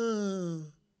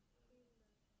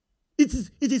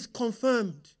 it is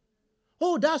confirmed.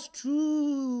 Oh, that's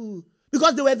true.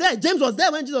 Because they were there. James was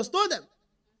there when Jesus told them.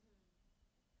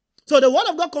 So the word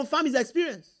of God confirmed his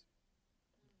experience.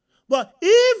 But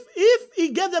if he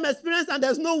gave them experience and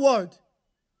there's no word,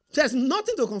 there's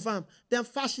nothing to confirm, then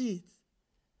fash it.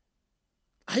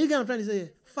 Are you getting what I'm trying to say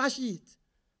here? Fash it.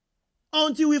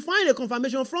 Until we find a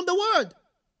confirmation from the word.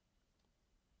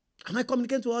 Am I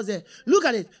communicating to us there? Look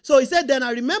at it. So he said, then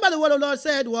I remember the word of the Lord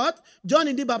said what? John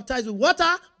indeed baptized with water,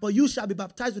 but you shall be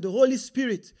baptized with the Holy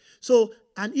Spirit. So,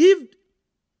 and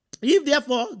if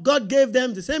therefore God gave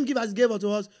them the same gift as he gave unto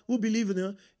us who believe in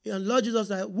him, and Lord Jesus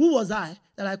said, who was I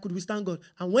that I could withstand God?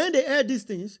 And when they heard these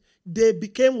things, they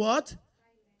became what?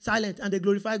 Silent. And they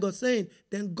glorified God, saying,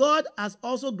 then God has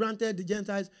also granted the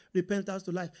Gentiles repentance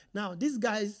to life. Now, these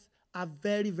guys are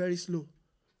very, very slow.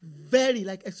 Very,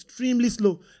 like extremely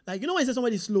slow. Like, you know when you say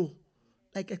somebody is slow?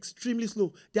 Like extremely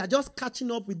slow. They are just catching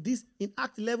up with this in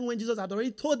Act 11 when Jesus had already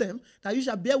told them that you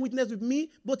shall bear witness with me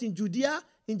both in Judea,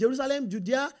 in Jerusalem,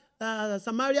 Judea,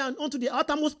 Samaria, and unto the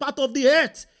uttermost part of the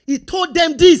earth. He told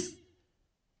them this.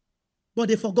 But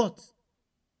they forgot.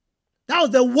 That was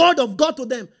the word of God to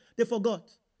them. They forgot.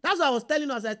 That's what I was telling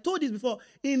you as I told this before.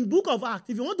 In book of Acts,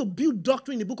 if you want to build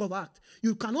doctrine in the book of Acts,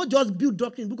 you cannot just build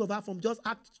doctrine in the book of Acts from just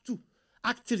Act 2,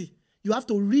 Act 3. You have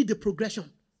to read the progression.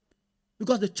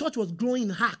 Because the church was growing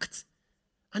in Acts.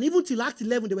 And even till Act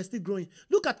 11, they were still growing.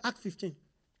 Look at Act 15.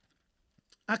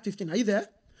 Act 15, are you there?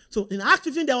 So in Act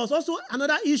 15, there was also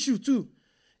another issue too.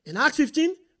 In Act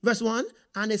 15, verse 1,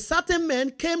 and a certain man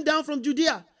came down from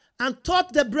Judea and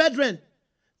taught the brethren.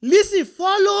 Listen,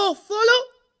 follow.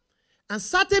 And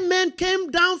certain men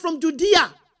came down from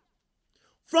Judea.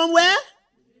 From where?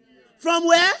 From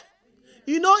where?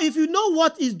 You know, if you know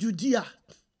what is Judea,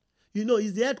 you know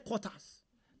it's the headquarters.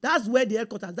 That's where the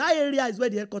headquarters. That area is where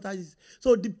the headquarters is.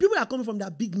 So the people that are coming from there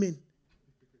are big men.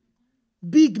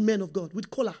 Big men of God with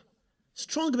collar.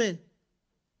 Strong men.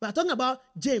 We are talking about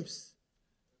James.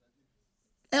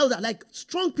 Elder, like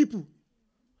strong people.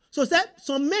 So said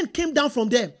some men came down from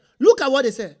them. Look at what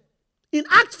they said. In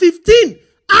Act 15.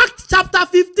 Act chapter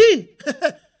 15.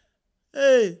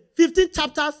 Hey, 15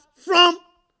 chapters from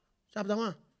chapter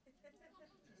 1.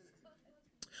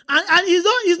 And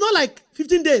it's not like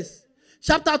 15 days.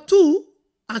 Chapter 2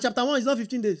 and chapter 1 is not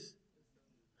 15 days.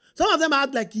 Some of them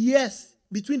had like years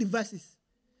between the verses.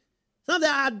 Some of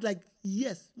them had like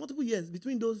years, multiple years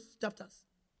between those chapters.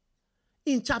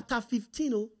 In chapter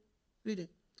 15, read it.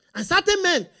 And certain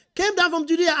men came down from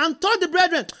Judea and taught the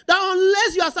brethren that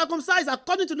unless you are circumcised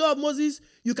according to the law of Moses,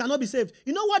 you cannot be saved.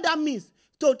 You know what that means?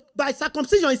 So by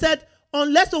circumcision, he said,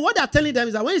 unless, so what they are telling them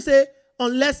is that when you say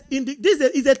unless, this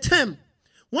is a term.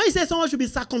 When you say someone should be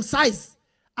circumcised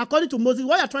according to Moses,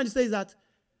 what you are trying to say is that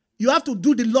you have to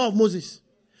do the law of Moses.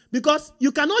 Because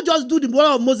you cannot just do the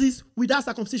law of Moses without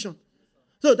circumcision.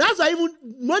 So that's why even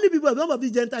many people, some of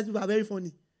these Gentiles people are very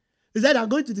funny. They say they are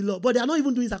going to the law, but they are not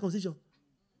even doing circumcision.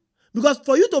 Because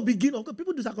for you to begin, okay,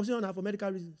 people do circumcision now for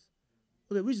medical reasons.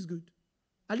 Okay, which is good.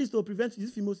 At least to prevent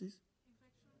this phimosis.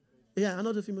 Yeah,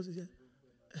 another phimosis,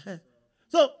 yeah.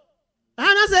 So,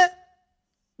 Hannah said,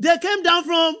 they came down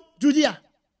from Judea.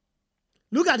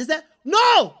 Look at it, they said,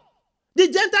 no! The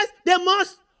Gentiles, they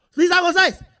must be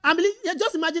circumcised. I mean,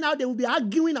 just imagine how they will be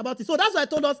arguing about it. So that's why I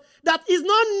told us that it's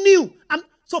not new.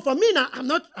 So for me now, I'm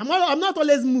not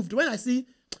always moved when I see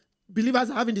believers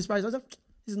having this price.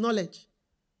 It's knowledge.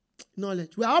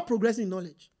 Knowledge. We are all progressing in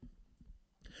knowledge.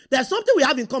 There's something we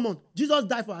have in common. Jesus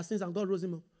died for our sins and God rose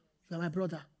him up. You are my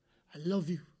brother. I love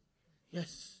you.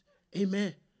 Yes.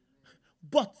 Amen.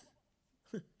 But,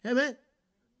 amen.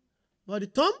 But the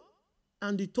thumb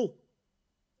and the toe,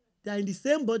 they are in the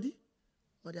same body,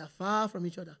 but they are far from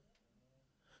each other.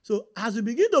 So as we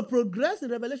begin to progress in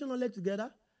revelation knowledge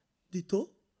together, the toe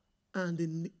and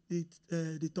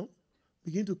the thumb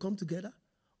begin to come together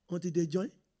until they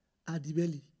join at the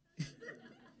belly.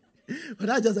 But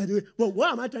that's just the way. But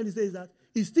what am I trying to say is that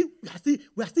we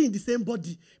are still in the same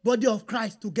body of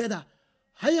Christ together.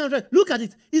 Look at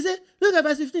it. He said, look at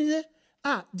verse 15. He said,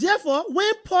 therefore,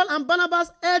 when Paul and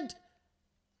Barnabas had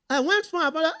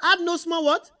no small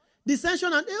what?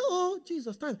 Dissension and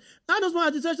Jesus time. Had no small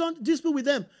dissension, dispute with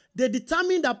them. They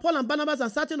determined that Paul and Barnabas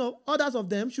and certain others of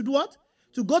them should what?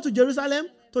 To go to Jerusalem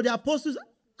to the apostles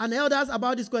and elders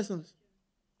about these questions.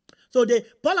 So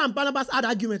Paul and Barnabas had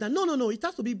argument. And no, it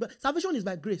has to be, salvation is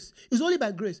by grace. It's only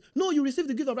by grace. No, you receive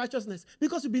the gift of righteousness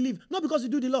because you believe, not because you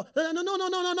do the law.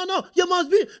 No. They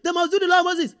must do the law of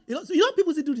Moses. You know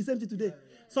people still do the same thing today.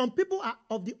 Some people are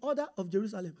of the order of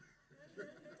Jerusalem.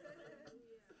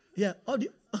 Yeah, order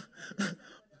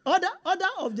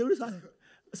of Jerusalem.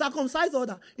 Circumcised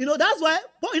order. That's why,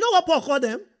 you know what Paul called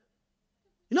them?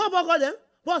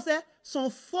 Paul said, some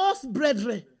false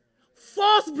brethren.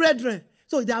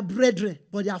 So they are brethren,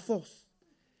 but they are false.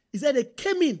 He said they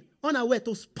came in unaware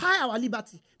to spy our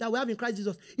liberty that we have in Christ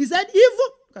Jesus. He said,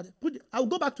 I'll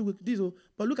go back to this,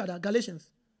 but look at that, Galatians.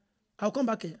 I'll come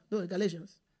back here. No,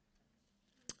 Galatians.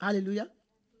 Hallelujah.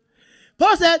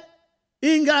 Paul said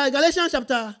in Galatians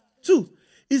chapter 2,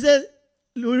 he said,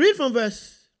 we read from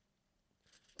verse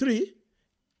 3.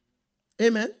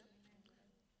 Amen.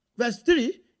 Verse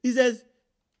 3, he says,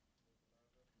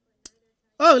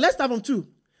 let's start from 2.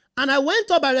 And I went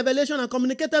up by revelation and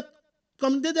communicated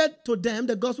to them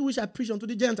the gospel which I preached unto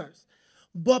the Gentiles.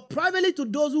 But privately to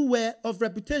those who were of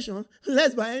reputation,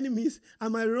 lest by any means I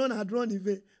might run and run in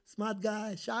vain. Smart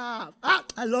guy, sharp.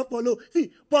 I love Paulo.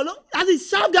 See, Paulo, as a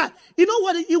sharp guy, you know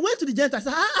what? He went to the Gentiles.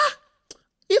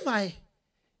 If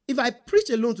I preach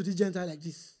alone to the Gentiles like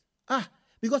this,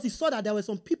 because he saw that there were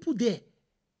some people there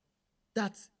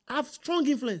that have strong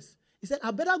influence. He said,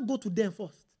 I better go to them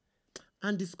first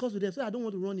and discuss with them. So I don't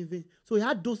want to run in vain. So he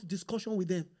had those discussions with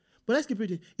them. But let's keep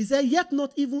reading. He said, yet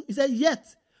not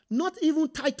even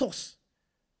Titus,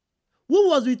 who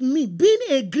was with me, being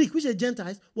a Greek, which is a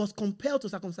Gentile, was compelled to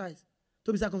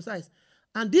be circumcised.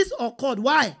 And this occurred.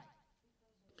 Why?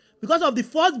 Because of the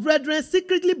false brethren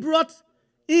secretly brought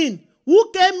in,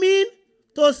 who came in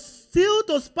to steal,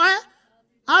 to spy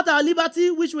out our liberty,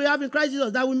 which we have in Christ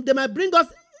Jesus, that they might bring us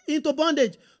into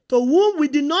bondage, to whom we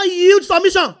did not yield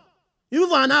submission, even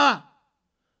for an hour.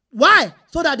 Why?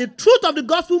 So that the truth of the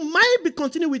gospel might be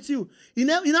continued with you. In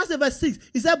verse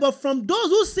 6, he said, but from those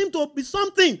who seem to be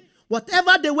something,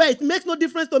 whatever they were, it makes no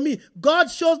difference to me.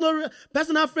 God shows no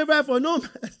personal favor for no man.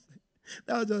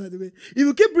 That was just the way. If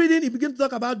you keep reading, he begins to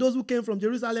talk about those who came from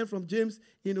Jerusalem, from James,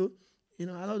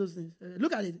 all those things.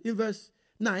 Look at it in verse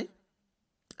 9.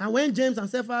 And when James,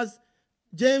 Cephas,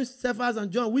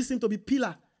 and John, we seem to be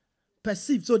pillar,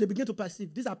 perceived. So they begin to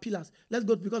perceive. These are pillars. Let's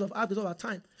go because of our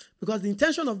time. Because the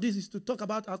intention of this is to talk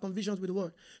about our convictions with the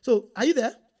word. So are you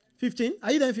there? 15.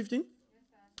 Are you there in 15?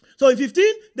 So in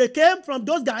 15, they came from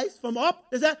those guys from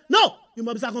up. They said, no, you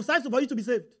must be circumcised for you to be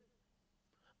saved.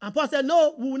 And Paul said,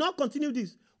 no, we will not continue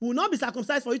this. We will not be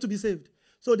circumcised for you to be saved.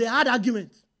 So they had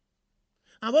argument.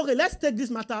 And okay, let's take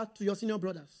this matter to your senior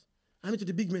brothers. To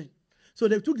the big men. So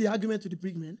they took the argument to the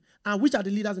big men. And which are the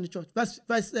leaders in the church?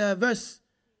 Verse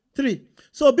 3.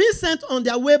 So being sent on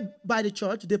their way by the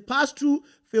church, they passed through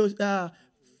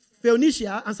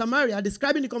Phoenicia and Samaria,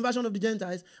 describing the conversion of the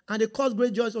Gentiles, and they caused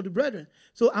great joy of the brethren.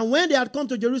 So, and when they had come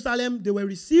to Jerusalem, they were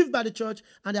received by the church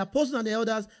and the apostles and the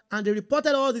elders, and they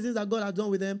reported all the things that God had done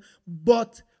with them.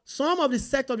 But some of the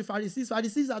sect of the Pharisees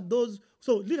are those.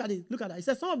 So look at it. It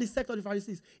says some of the sect of the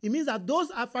Pharisees. It means that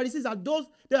those are Pharisees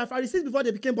they are Pharisees before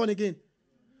they became born again.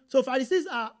 So Pharisees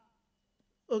are,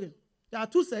 okay. There are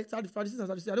two sects, the Pharisees and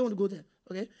Sadducees. I don't want to go there.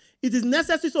 Okay? It is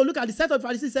necessary. So look at the sect of the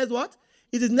Pharisees says what?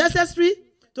 It is necessary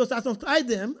to circumcise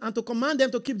them and to command them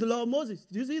to keep the law of Moses.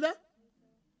 Do you see that?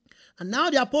 And now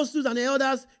the apostles and the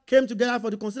elders came together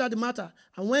to consider the matter.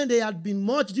 And when there had been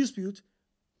much dispute,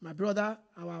 our brother,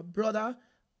 our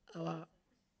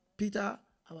Peter,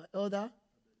 our elder,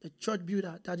 the church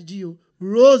builder, Daddy Gio,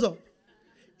 rose up.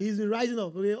 He's been rising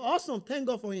up. Okay, awesome. Thank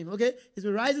God for him. Okay, he's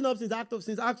been rising up since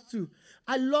Acts 2.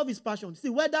 I love his passion. See,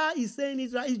 whether he's saying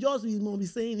it right, he must be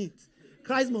saying it.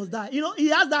 Christ must die. He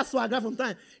has that swagger from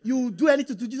time. You do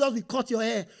anything to Jesus, we cut your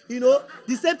hair.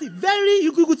 The same thing.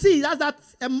 You could see he has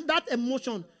that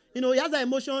emotion He has that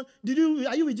emotion.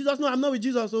 Are you with Jesus? No, I'm not with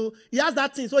Jesus. So he has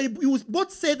that thing. So he would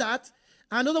both say that.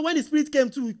 And also when the Spirit came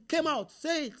too, he came out.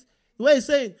 Say it. The way he's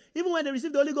saying. Even when they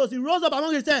received the Holy Ghost, he rose up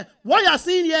among his said, what you are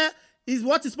seeing here is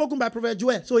what is spoken by Prophet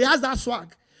Joel. So he has that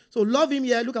swag. So love him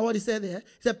here. Look at what he said there.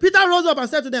 He said, Peter rose up and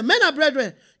said to them, men and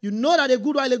brethren, you know that a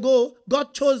good while ago,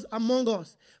 God chose among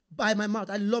us by my mouth.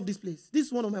 I love this place. This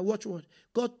is one of my watchwords.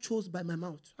 God chose by my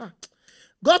mouth.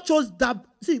 God chose that.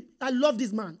 See, I love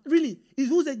this man. Really. He's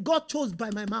who said God chose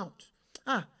by my mouth.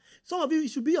 Some of you, it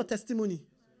should be your testimony.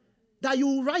 That you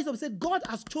will rise up and say, God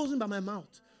has chosen by my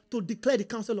mouth to declare the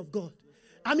counsel of God.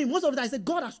 I mean, most of the time I say,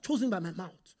 God has chosen by my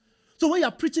mouth. So when you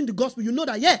are preaching the gospel, you know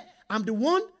that, yeah, I'm the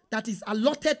one that is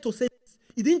allotted to say this.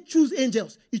 He didn't choose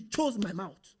angels. He chose my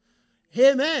mouth.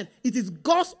 Amen. It is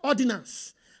God's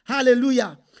ordinance.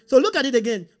 Hallelujah. So look at it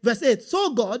again. Verse 8.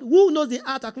 So God, who knows the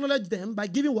heart, acknowledged them by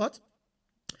giving what?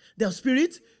 Their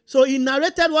spirit. So he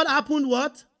narrated what happened,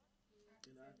 what?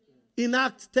 In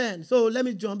Act 10. So let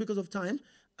me jump because of time.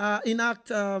 In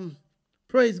Act,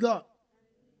 praise God.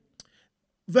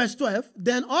 Verse 12.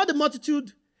 Then all the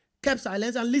multitude kept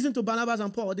silence and listened to Barnabas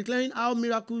and Paul, declaring how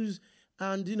miracles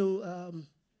and,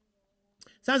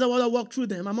 signs of wonder worked through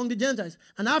them among the Gentiles.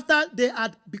 And after they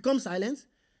had become silence,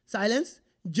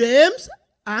 James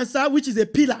answered, which is a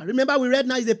pillar. Remember we read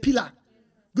now is a pillar.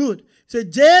 Good. So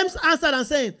James answered and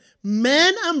saying,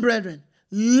 men and brethren,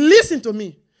 listen to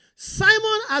me.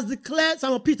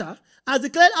 Simon Peter has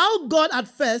declared how God at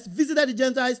first visited the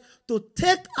Gentiles to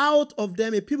take out of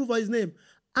them a people for his name.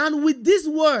 And with these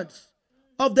words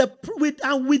the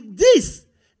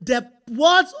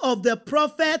words of the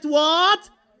prophet, what?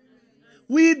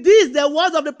 With this, the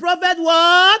words of the prophet,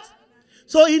 what?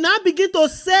 So he now begin to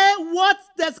say what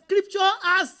the scripture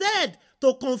has said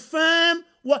to confirm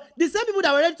what the same people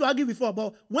that were ready to argue before.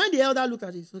 But when the elder looked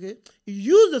at this, okay, he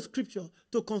used the scripture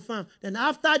to confirm. Then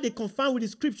after they confirm with the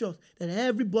scriptures, then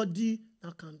everybody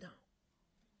now calm down.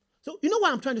 So you know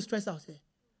what I'm trying to stress out here?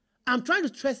 I'm trying to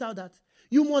stress out that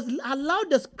you must allow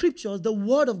the scriptures, the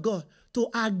word of God, to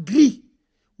agree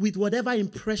with whatever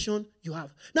impression you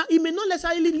have. Now, it may not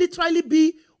necessarily literally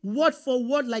be word for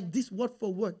word like this, word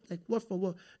for word, like word for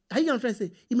word. Are you trying to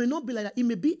say? It may not be like that. It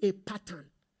may be a pattern,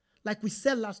 like we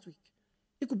said last week.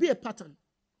 It could be a pattern.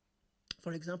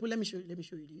 For example, let me show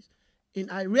you this.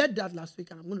 I read that last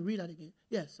week, and I'm going to read that again.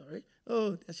 Yes, sorry.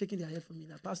 Oh, they're shaking their head for me.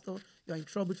 Like, Pastor, you're in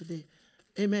trouble today.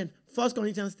 Amen. 1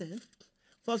 Corinthians 10.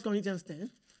 1 Corinthians 10.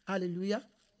 Hallelujah.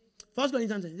 1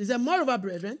 Corinthians 10. It says, moreover,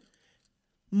 brethren,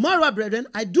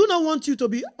 I do not want you to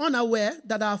be unaware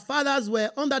that our fathers were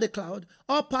under the cloud,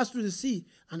 all passed through the sea,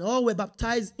 and all were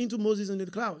baptized into Moses in the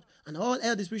cloud, and all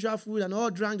ate the spiritual food, and all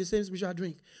drank the same spiritual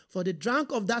drink. For they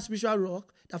drank of that spiritual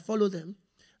rock that followed them,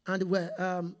 and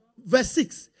were, verse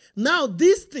 6. Now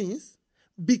these things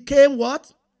became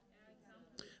what?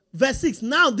 Verse 6.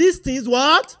 Now these things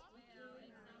what?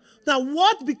 Now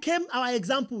what became our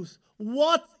examples?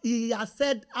 What he has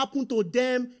said happened to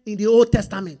them in the Old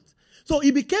Testament. So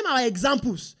it became our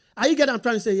examples. Are you getting what I'm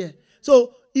trying to say here?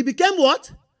 So it became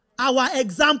what? Our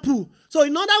example. So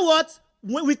in other words,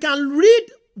 when we can read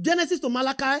Genesis to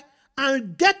Malachi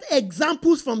and get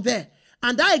examples from there.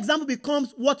 And that example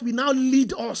becomes what we now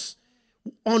lead us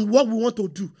on what we want to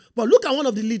do. But look at one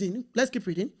of the leading. Let's keep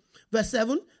reading. Verse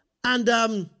 7.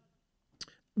 And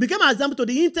became an example to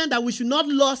the intent that we should not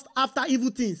lust after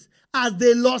evil things as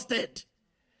they lusted.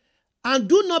 And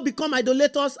do not become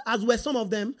idolaters as were some of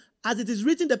them. As it is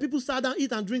written, the people sat down,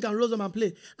 eat and drink and rose up and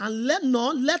play. And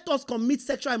let us commit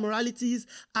sexual immoralities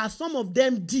as some of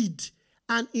them did.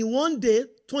 And in one day,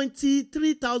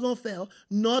 23,000 fell,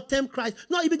 not tempt Christ.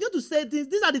 Now, he began to say things.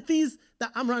 These are the things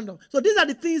that I'm random. So these are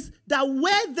the things that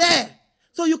were there.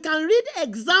 So you can read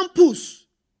examples.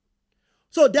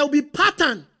 So there will be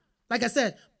pattern. Like I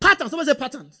said, patterns. Somebody say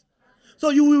patterns. So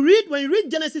you will read, when you read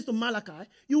Genesis to Malachi,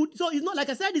 so it's not, like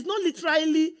I said, it's not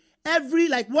literally every,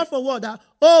 like, word for word.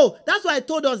 That's why I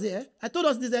told us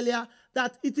this earlier,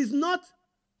 that it is not,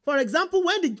 for example,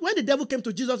 when the devil came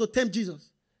to Jesus to tempt Jesus,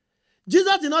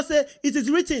 Jesus did not say, it is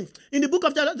written in the book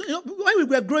of, when we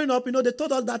were growing up, they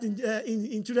taught us that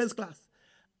in children's class.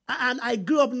 And I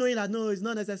grew up knowing that, no, it's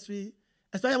not necessary,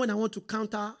 especially when I want to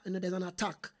counter, there's an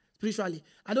attack. Spiritually,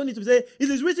 I don't need to say, it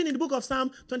is written in the book of Psalm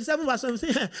 27 verse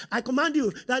 17, I command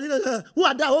you that, who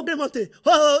are thou, O great mountain?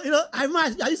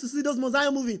 I used to see those Mosiah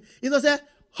moving. Say,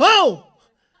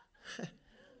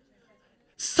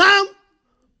 Psalm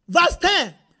verse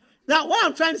 10. Now, what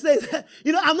I'm trying to say is,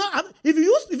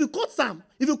 if you quote Psalm,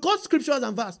 if you quote scriptures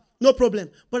and verse, no problem.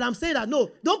 But I'm saying that,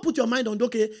 no, don't put your mind on,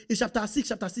 okay, it's chapter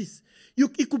 6.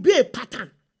 It could be a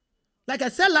pattern. Like I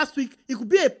said last week, it could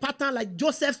be a pattern like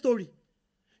Joseph's story.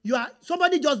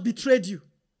 somebody just betrayed you.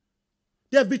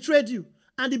 They have betrayed you.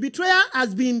 And the betrayal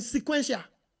has been sequential.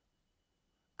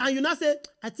 And you now say,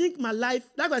 I think my life,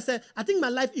 like I said, I think my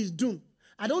life is doomed.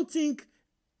 I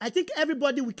think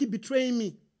everybody will keep betraying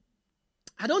me.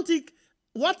 I don't think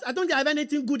I have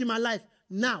anything good in my life.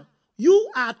 Now, you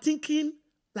are thinking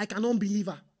like an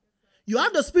unbeliever. You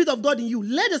have the Spirit of God in you.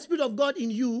 Let the Spirit of God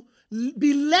in you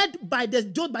be led by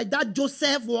that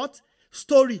Joseph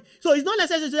story. So it's not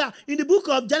necessarily in the book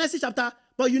of Genesis chapter,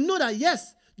 but you know that,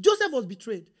 yes, Joseph was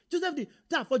betrayed. Joseph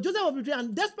was betrayed,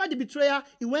 and despite the betrayal,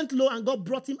 he went low and God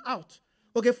brought him out.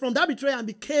 Okay, from that betrayal and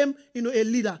became, a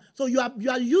leader. So you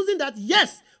are using that,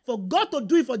 yes, for God to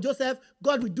do it for Joseph,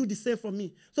 God will do the same for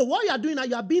me. So what you are doing now,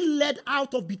 you are being led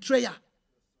out of betrayal.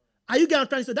 Are you getting what I'm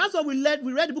trying to say? That's what we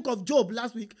read the book of Job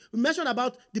last week. We mentioned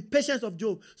about the patience of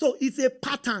Job. So it's a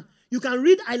pattern. You can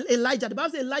read Elijah. The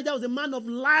Bible says Elijah was a man of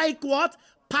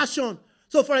passion.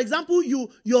 So for example,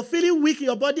 you're feeling weak in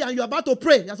your body and you're about to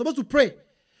pray. You're supposed to pray.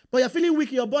 But you're feeling weak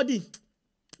in your body.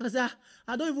 I say,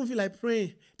 I don't even feel like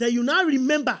praying. Then you now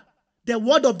remember the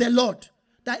word of the Lord.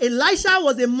 That Elisha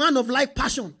was a man of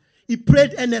passion. He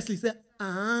prayed earnestly. He said,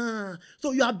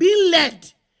 so you are being led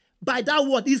by that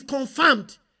word. It's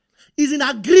confirmed. It's in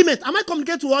agreement. Am I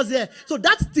communicating to us here? So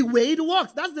that's the way it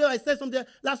works. That's the way I said something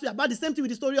last week about the same thing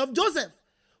with the story of Joseph,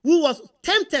 who was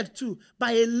tempted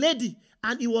by a lady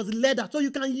and he was led out. So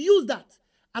you can use that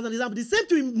as an example. The same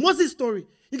thing in Moses' story.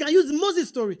 You can use Moses'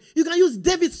 story. You can use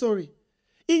David's story.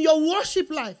 In your worship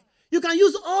life, you can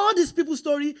use all these people's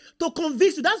story to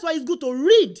convince you. That's why it's good to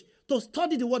read, to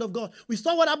study the word of God. We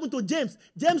saw what happened to James.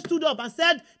 James stood up and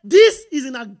said, this is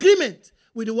in agreement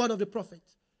with the word of the prophet.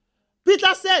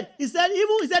 Peter said,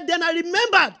 then I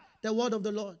remembered the word of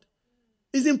the Lord.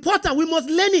 It's important. We must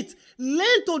learn it.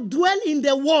 Learn to dwell in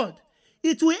the word.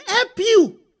 It will help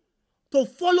you to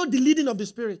follow the leading of the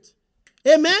Spirit.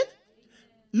 Amen?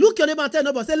 Look your neighbor and tell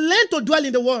your neighbor, say, learn to dwell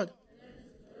in the word.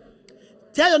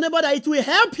 Tell your neighbor that it will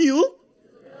help you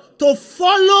to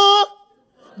follow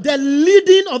the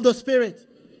leading of the Spirit.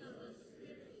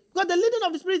 Because the leading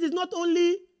of the Spirit is not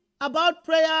only about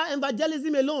prayer,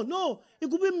 evangelism alone. No, it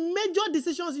could be major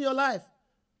decisions in your life.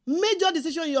 Major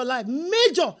decisions in your life.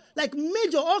 Major,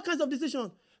 all kinds of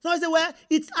decisions. So I say, well,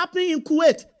 it's happening in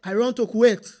Kuwait. I run to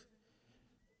Kuwait.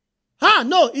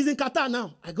 No, it's in Qatar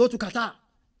now. I go to Qatar.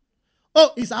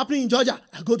 Oh, it's happening in Georgia.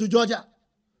 I go to Georgia.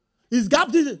 It's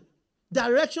baptism.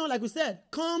 Direction, like we said,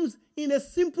 comes in a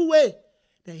simple way.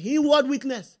 The inward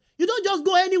witness. You don't just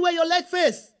go anywhere your leg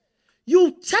face.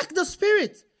 You check the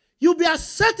Spirit. You'll be as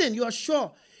certain, you are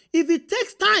sure. If it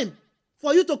takes time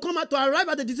for you to arrive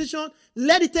at the decision,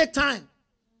 let it take time.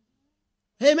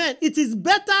 Amen. It is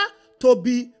better to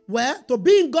be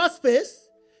in God's space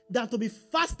than to be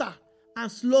faster and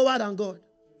slower than God.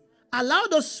 Allow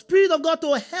the Spirit of God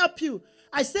to help you.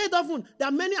 I say it often. There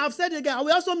are many, I've said it again, I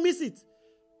will also miss it.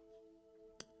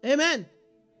 Amen.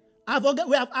 I've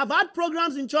had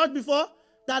programs in church before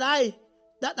that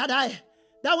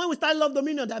when we started Love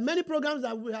Dominion, there are many programs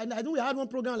I think we had one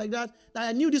program like that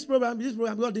I knew this program,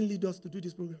 God didn't lead us to do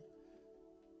this program.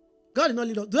 God did not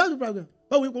lead us to do the program.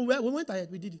 But we went ahead,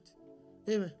 we did it.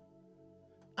 Amen.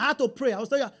 I had to pray. I was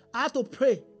telling you, I had to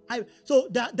pray. So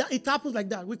it happens like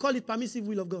that. We call it permissive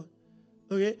will of God.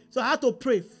 Okay? So I had to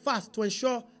pray fast to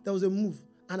ensure there was a move.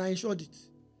 And I ensured it.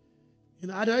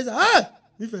 Otherwise,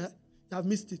 I've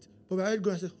missed it. But I had to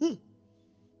go and say,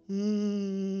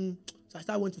 So I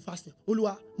started went to fasting.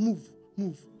 Oluwa, move.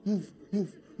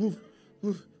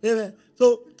 Amen.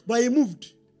 So, but he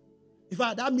moved. In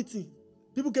fact, that meeting,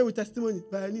 people came with testimony,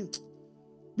 but I knew.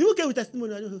 People came with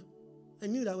testimony. I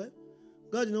knew that, well,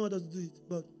 God didn't want us to do it,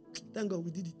 but thank God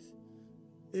we did it.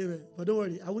 Amen. But don't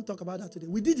worry, I won't talk about that today.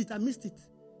 We did it. I missed it.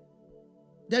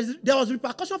 There was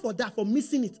repercussion for that, for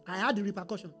missing it. I had the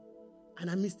repercussion, and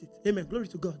I missed it. Amen. Glory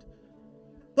to God.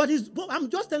 But I'm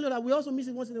just telling you that we also miss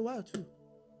it once in a while too.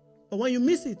 But when you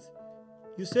miss it,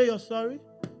 you say you're sorry,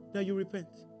 then you repent.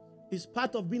 It's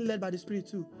part of being led by the Spirit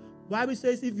too. Bible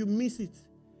says if you miss it,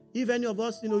 if any of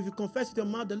us, if you confess with your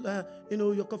mouth,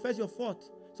 you confess your fault.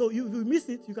 So if you miss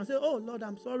it, you can say, oh, Lord,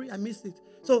 I'm sorry, I missed it.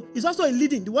 So it's also a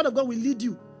leading. The word of God will lead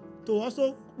you to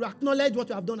also acknowledge what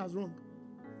you have done as wrong.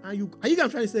 And are you going to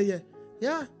try to say, yeah?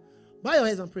 Yeah. Bow your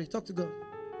heads and pray. Talk to God.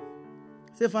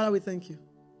 Say, Father, we thank you.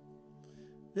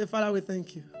 Say, Father, we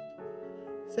thank you.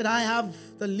 Said, I have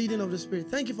the leading of the Spirit.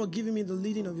 Thank you for giving me the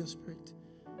leading of your Spirit.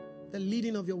 The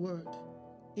leading of your word.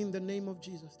 In the name of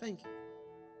Jesus. Thank you.